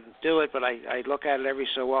 I don't do it, but I look at it every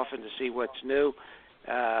so often to see what's new.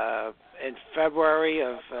 In February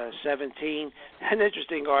of 17, an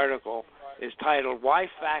interesting article is titled "Why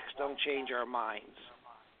Facts Don't Change Our Minds."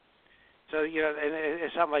 So and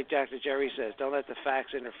it's something like Dr. Jerry says: don't let the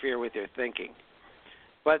facts interfere with your thinking.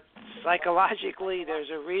 But psychologically, there's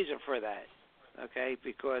a reason for that, okay?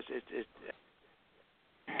 Because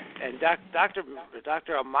and Dr.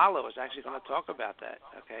 Amalo is actually going to talk about that,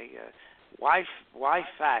 okay? Why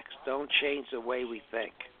facts don't change the way we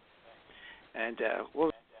think, and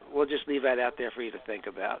we'll just leave that out there for you to think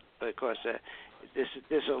about, because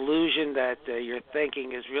this illusion that your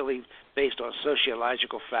thinking is really based on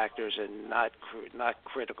sociological factors and not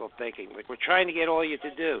critical thinking. Like we're trying to get all you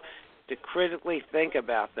to do. To critically think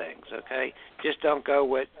about things, okay? Just don't go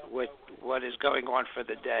with what is going on for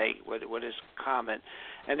the day, what is common.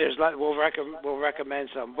 And we'll recommend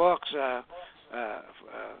some books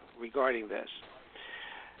regarding this.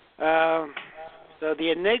 So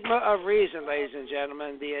the enigma of reason, ladies and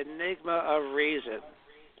gentlemen, the enigma of reason,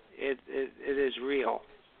 it is real.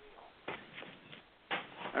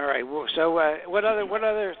 All right. So what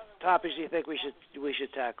other topics do you think we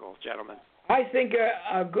should tackle, gentlemen? I think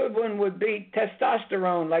a good one would be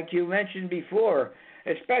testosterone, like you mentioned before,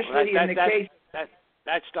 especially in the case.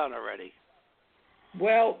 That's done already.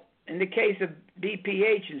 Well, in the case of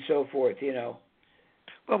BPH and so forth,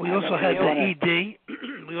 Well, we also had the ED.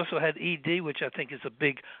 We also had ED, which I think is a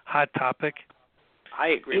big hot topic. I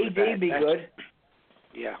agree with that. ED be good.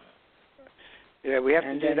 Yeah. Yeah, we have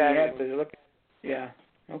and to do then that. You have to look. Yeah.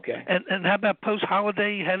 Okay. And how about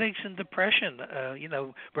post-holiday headaches and depression?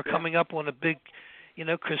 We're coming up on a big,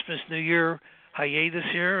 Christmas, New Year hiatus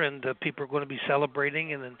here, and people are going to be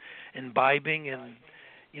celebrating and imbibing and,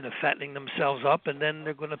 fattening themselves up, and then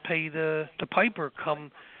they're going to pay the piper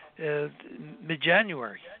come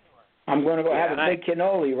mid-January. I'm going to go have a big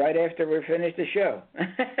cannoli right after we finish the show.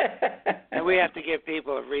 And we have to give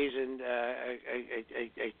people a reason,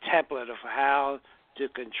 a template of how to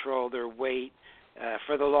control their weight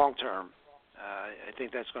for the long term. I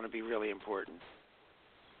think that's going to be really important.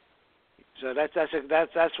 So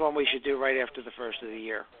that's one we should do right after the first of the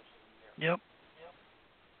year. Yep.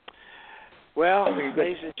 Well,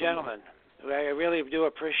 ladies and gentlemen, I really do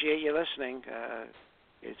appreciate you listening.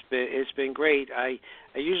 It's been great. I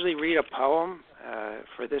usually read a poem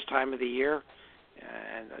for this time of the year,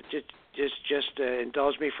 and just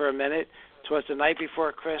indulge me for a minute. 'Twas the night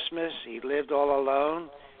before Christmas. He lived all alone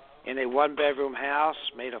in a one-bedroom house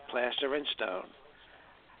made of plaster and stone.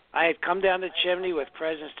 I had come down the chimney with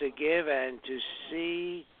presents to give and to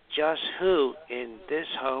see just who in this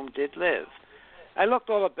home did live. I looked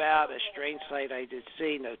all about, a strange sight I did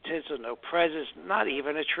see, no tinsel, no presents, not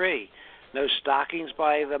even a tree. No stockings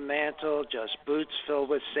by the mantel, just boots filled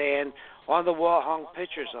with sand. On the wall hung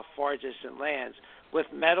pictures of far distant lands. With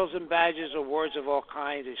medals and badges, awards of all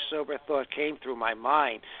kinds, a sober thought came through my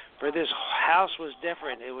mind. For this house was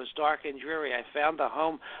different. It was dark and dreary. I found the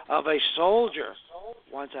home of a soldier.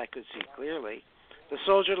 Once I could see clearly. The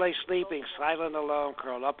soldier lay sleeping, silent, alone,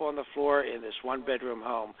 curled up on the floor in this one-bedroom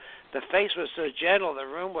home. The face was so gentle, the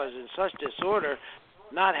room was in such disorder,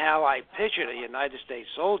 not how I pictured a United States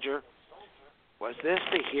soldier. Was this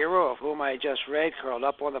the hero of whom I had just read, curled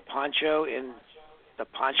up on the poncho and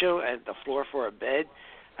the floor for a bed?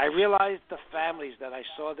 I realized the families that I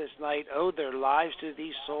saw this night owed their lives to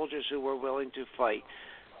these soldiers who were willing to fight.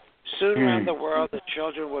 Soon around the world, the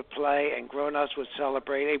children would play and grown-ups would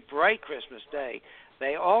celebrate a bright Christmas day.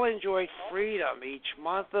 They all enjoyed freedom each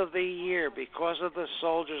month of the year because of the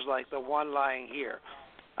soldiers like the one lying here.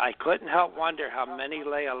 I couldn't help wonder how many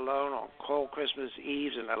lay alone on cold Christmas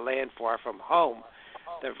Eves in a land far from home.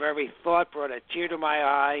 The very thought brought a tear to my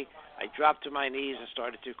eye. I dropped to my knees and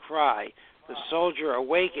started to cry. The soldier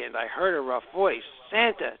awakened. I heard a rough voice.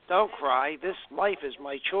 Santa, don't cry. This life is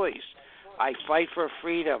my choice. I fight for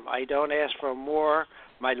freedom. I don't ask for more.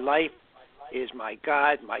 My life is my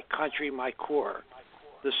God, my country, my core.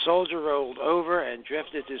 The soldier rolled over and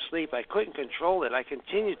drifted to sleep. I couldn't control it. I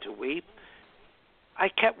continued to weep. I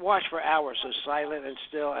kept watch for hours, so silent and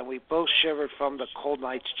still, and we both shivered from the cold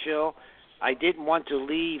night's chill. I didn't want to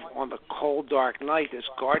leave on the cold, dark night, this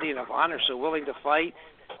guardian of honor so willing to fight.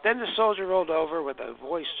 Then the soldier rolled over with a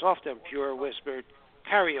voice soft and pure, whispered,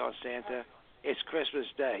 "Carry on, Santa. It's Christmas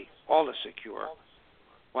Day. All is secure."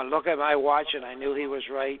 One look at my watch, and I knew he was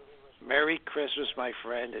right. Merry Christmas, my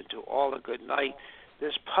friend, and to all a good night.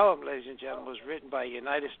 This poem, ladies and gentlemen, was written by a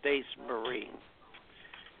United States Marine.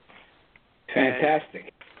 Fantastic.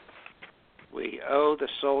 And we owe the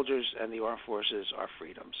soldiers and the armed forces our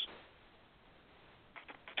freedoms.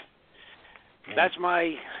 That's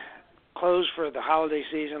my close for the holiday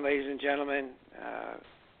season, ladies and gentlemen.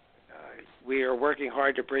 We are working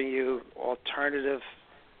hard to bring you alternative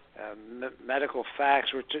medical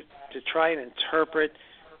facts, to try and interpret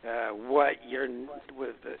what you're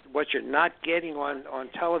not getting on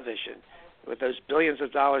television, with those billions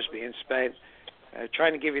of dollars being spent,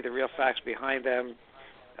 trying to give you the real facts behind them.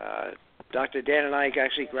 Dr. Dan and I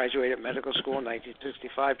actually graduated medical school in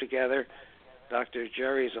 1965 together. Dr.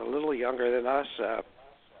 Jerry is a little younger than us,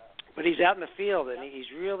 but he's out in the field, and he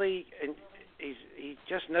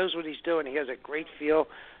just knows what he's doing. He has a great feel,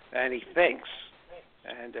 and he thinks.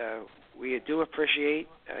 And we do appreciate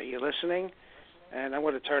you listening. And I'm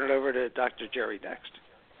going to turn it over to Dr. Jerry next.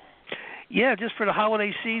 Yeah, just for the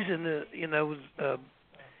holiday season, a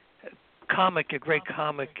great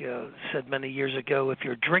comic said many years ago, if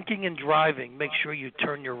you're drinking and driving, make sure you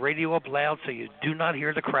turn your radio up loud so you do not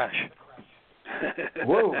hear the crash.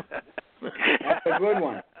 Whoa, that's a good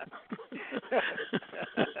one.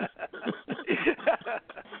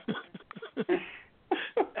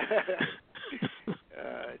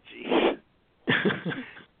 Geez.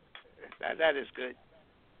 That is good.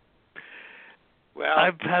 Well,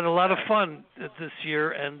 I've had a lot of fun this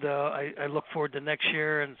year, and I look forward to next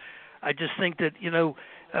year. And I just think that,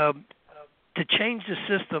 to change the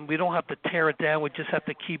system, we don't have to tear it down. We just have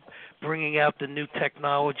to keep bringing out the new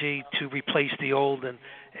technology to replace the old. And,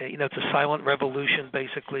 it's a silent revolution,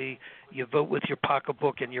 basically. You vote with your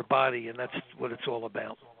pocketbook and your body, and that's what it's all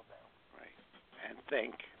about. Right. And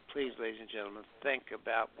think, please, ladies and gentlemen, think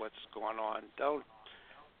about what's going on. Don't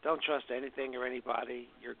trust anything or anybody,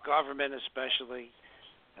 your government especially.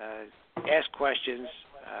 Ask questions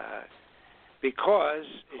because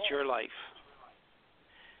it's your life.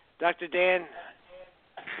 Dr. Dan?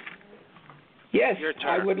 Yes, your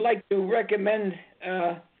turn. I would like to recommend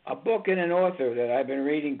a book and an author that I've been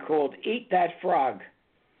reading called Eat That Frog.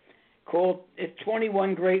 It's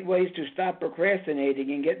 21 Great Ways to Stop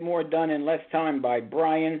Procrastinating and Get More Done in Less Time by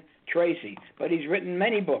Brian Tracy. But he's written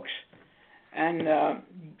many books. And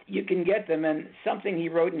you can get them. And something he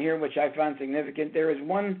wrote in here, which I found significant, there is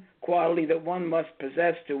one quality that one must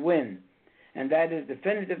possess to win, and that is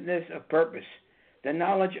definitiveness of purpose, the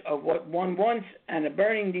knowledge of what one wants and a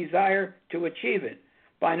burning desire to achieve it,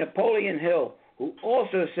 by Napoleon Hill, who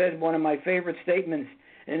also said one of my favorite statements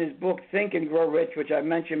in his book, Think and Grow Rich, which I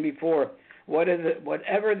mentioned before,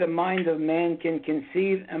 whatever the mind of man can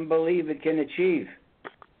conceive and believe it can achieve.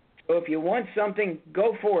 So if you want something,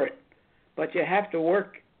 go for it. But you have to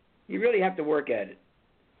work. You really have to work at it.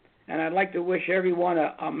 And I'd like to wish everyone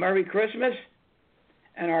a Merry Christmas,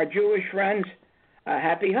 and our Jewish friends a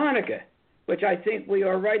Happy Hanukkah, which I think we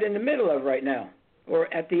are right in the middle of right now, or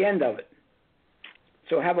at the end of it.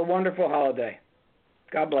 So have a wonderful holiday.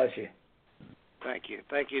 God bless you. Thank you.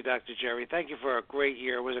 Thank you, Dr. Jerry. Thank you for a great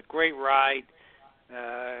year. It was a great ride.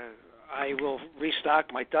 I will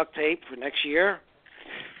restock my duct tape for next year.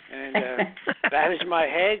 And that is my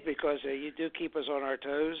head, because you do keep us on our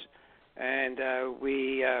toes. And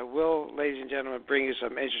we will, ladies and gentlemen, bring you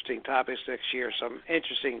some interesting topics next year, some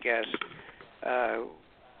interesting guests. I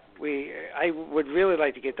would really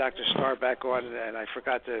like to get Dr. Starr back on, and I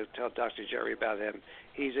forgot to tell Dr. Jerry about him.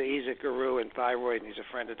 He's a guru in thyroid, and he's a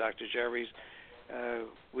friend of Dr. Jerry's.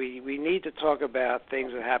 We need to talk about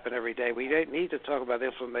things that happen every day. We need to talk about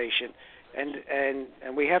inflammation. And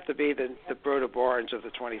we have to be the Broda Barnes of the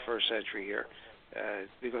 21st century here,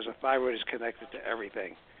 because the thyroid is connected to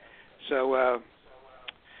everything. So, I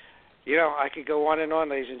could go on and on,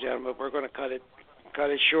 ladies and gentlemen, but we're going to cut it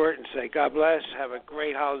short and say God bless. Have a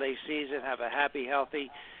great holiday season. Have a happy, healthy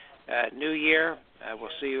New Year. We'll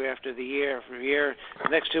see you after the year.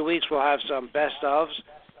 Next 2 weeks we'll have some best ofs.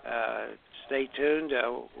 Stay tuned.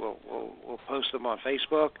 We'll post them on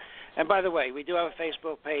Facebook. And by the way, we do have a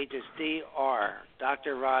Facebook page. It's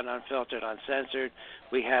Dr. Ron Unfiltered, Uncensored.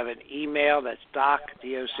 We have an email that's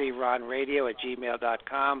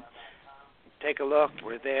docronradio@gmail.com. Take a look.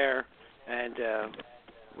 We're there, and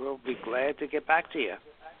we'll be glad to get back to you.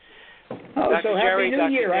 Oh, Dr. so Jerry, Happy New Dr.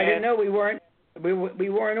 Year! Dan. I didn't know we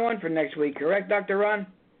weren't on for next week, correct, Dr. Ron?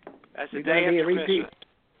 That's the We're day gonna be a after repeat. Christmas.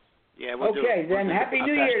 Yeah, we'll do it. Okay, then We'll do Happy our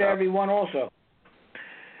New best Year to of. everyone also.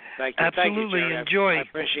 Thank you. Absolutely. Thank you, Jerry. Enjoy. I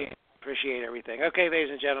appreciate everything. Okay, ladies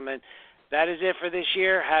and gentlemen, that is it for this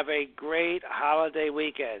year. Have a great holiday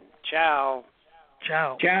weekend. Ciao.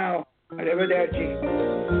 Ciao. Ciao. Arrivederci.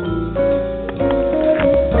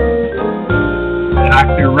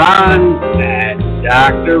 Dr. Ron and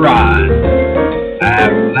Dr. Ron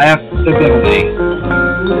have left the building.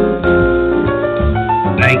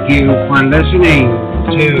 Thank you for listening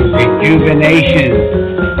to Rejuvenation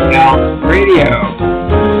Health Radio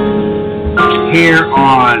here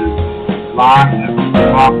on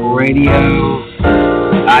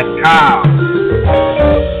blogtalkradio.com.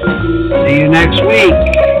 See you next week.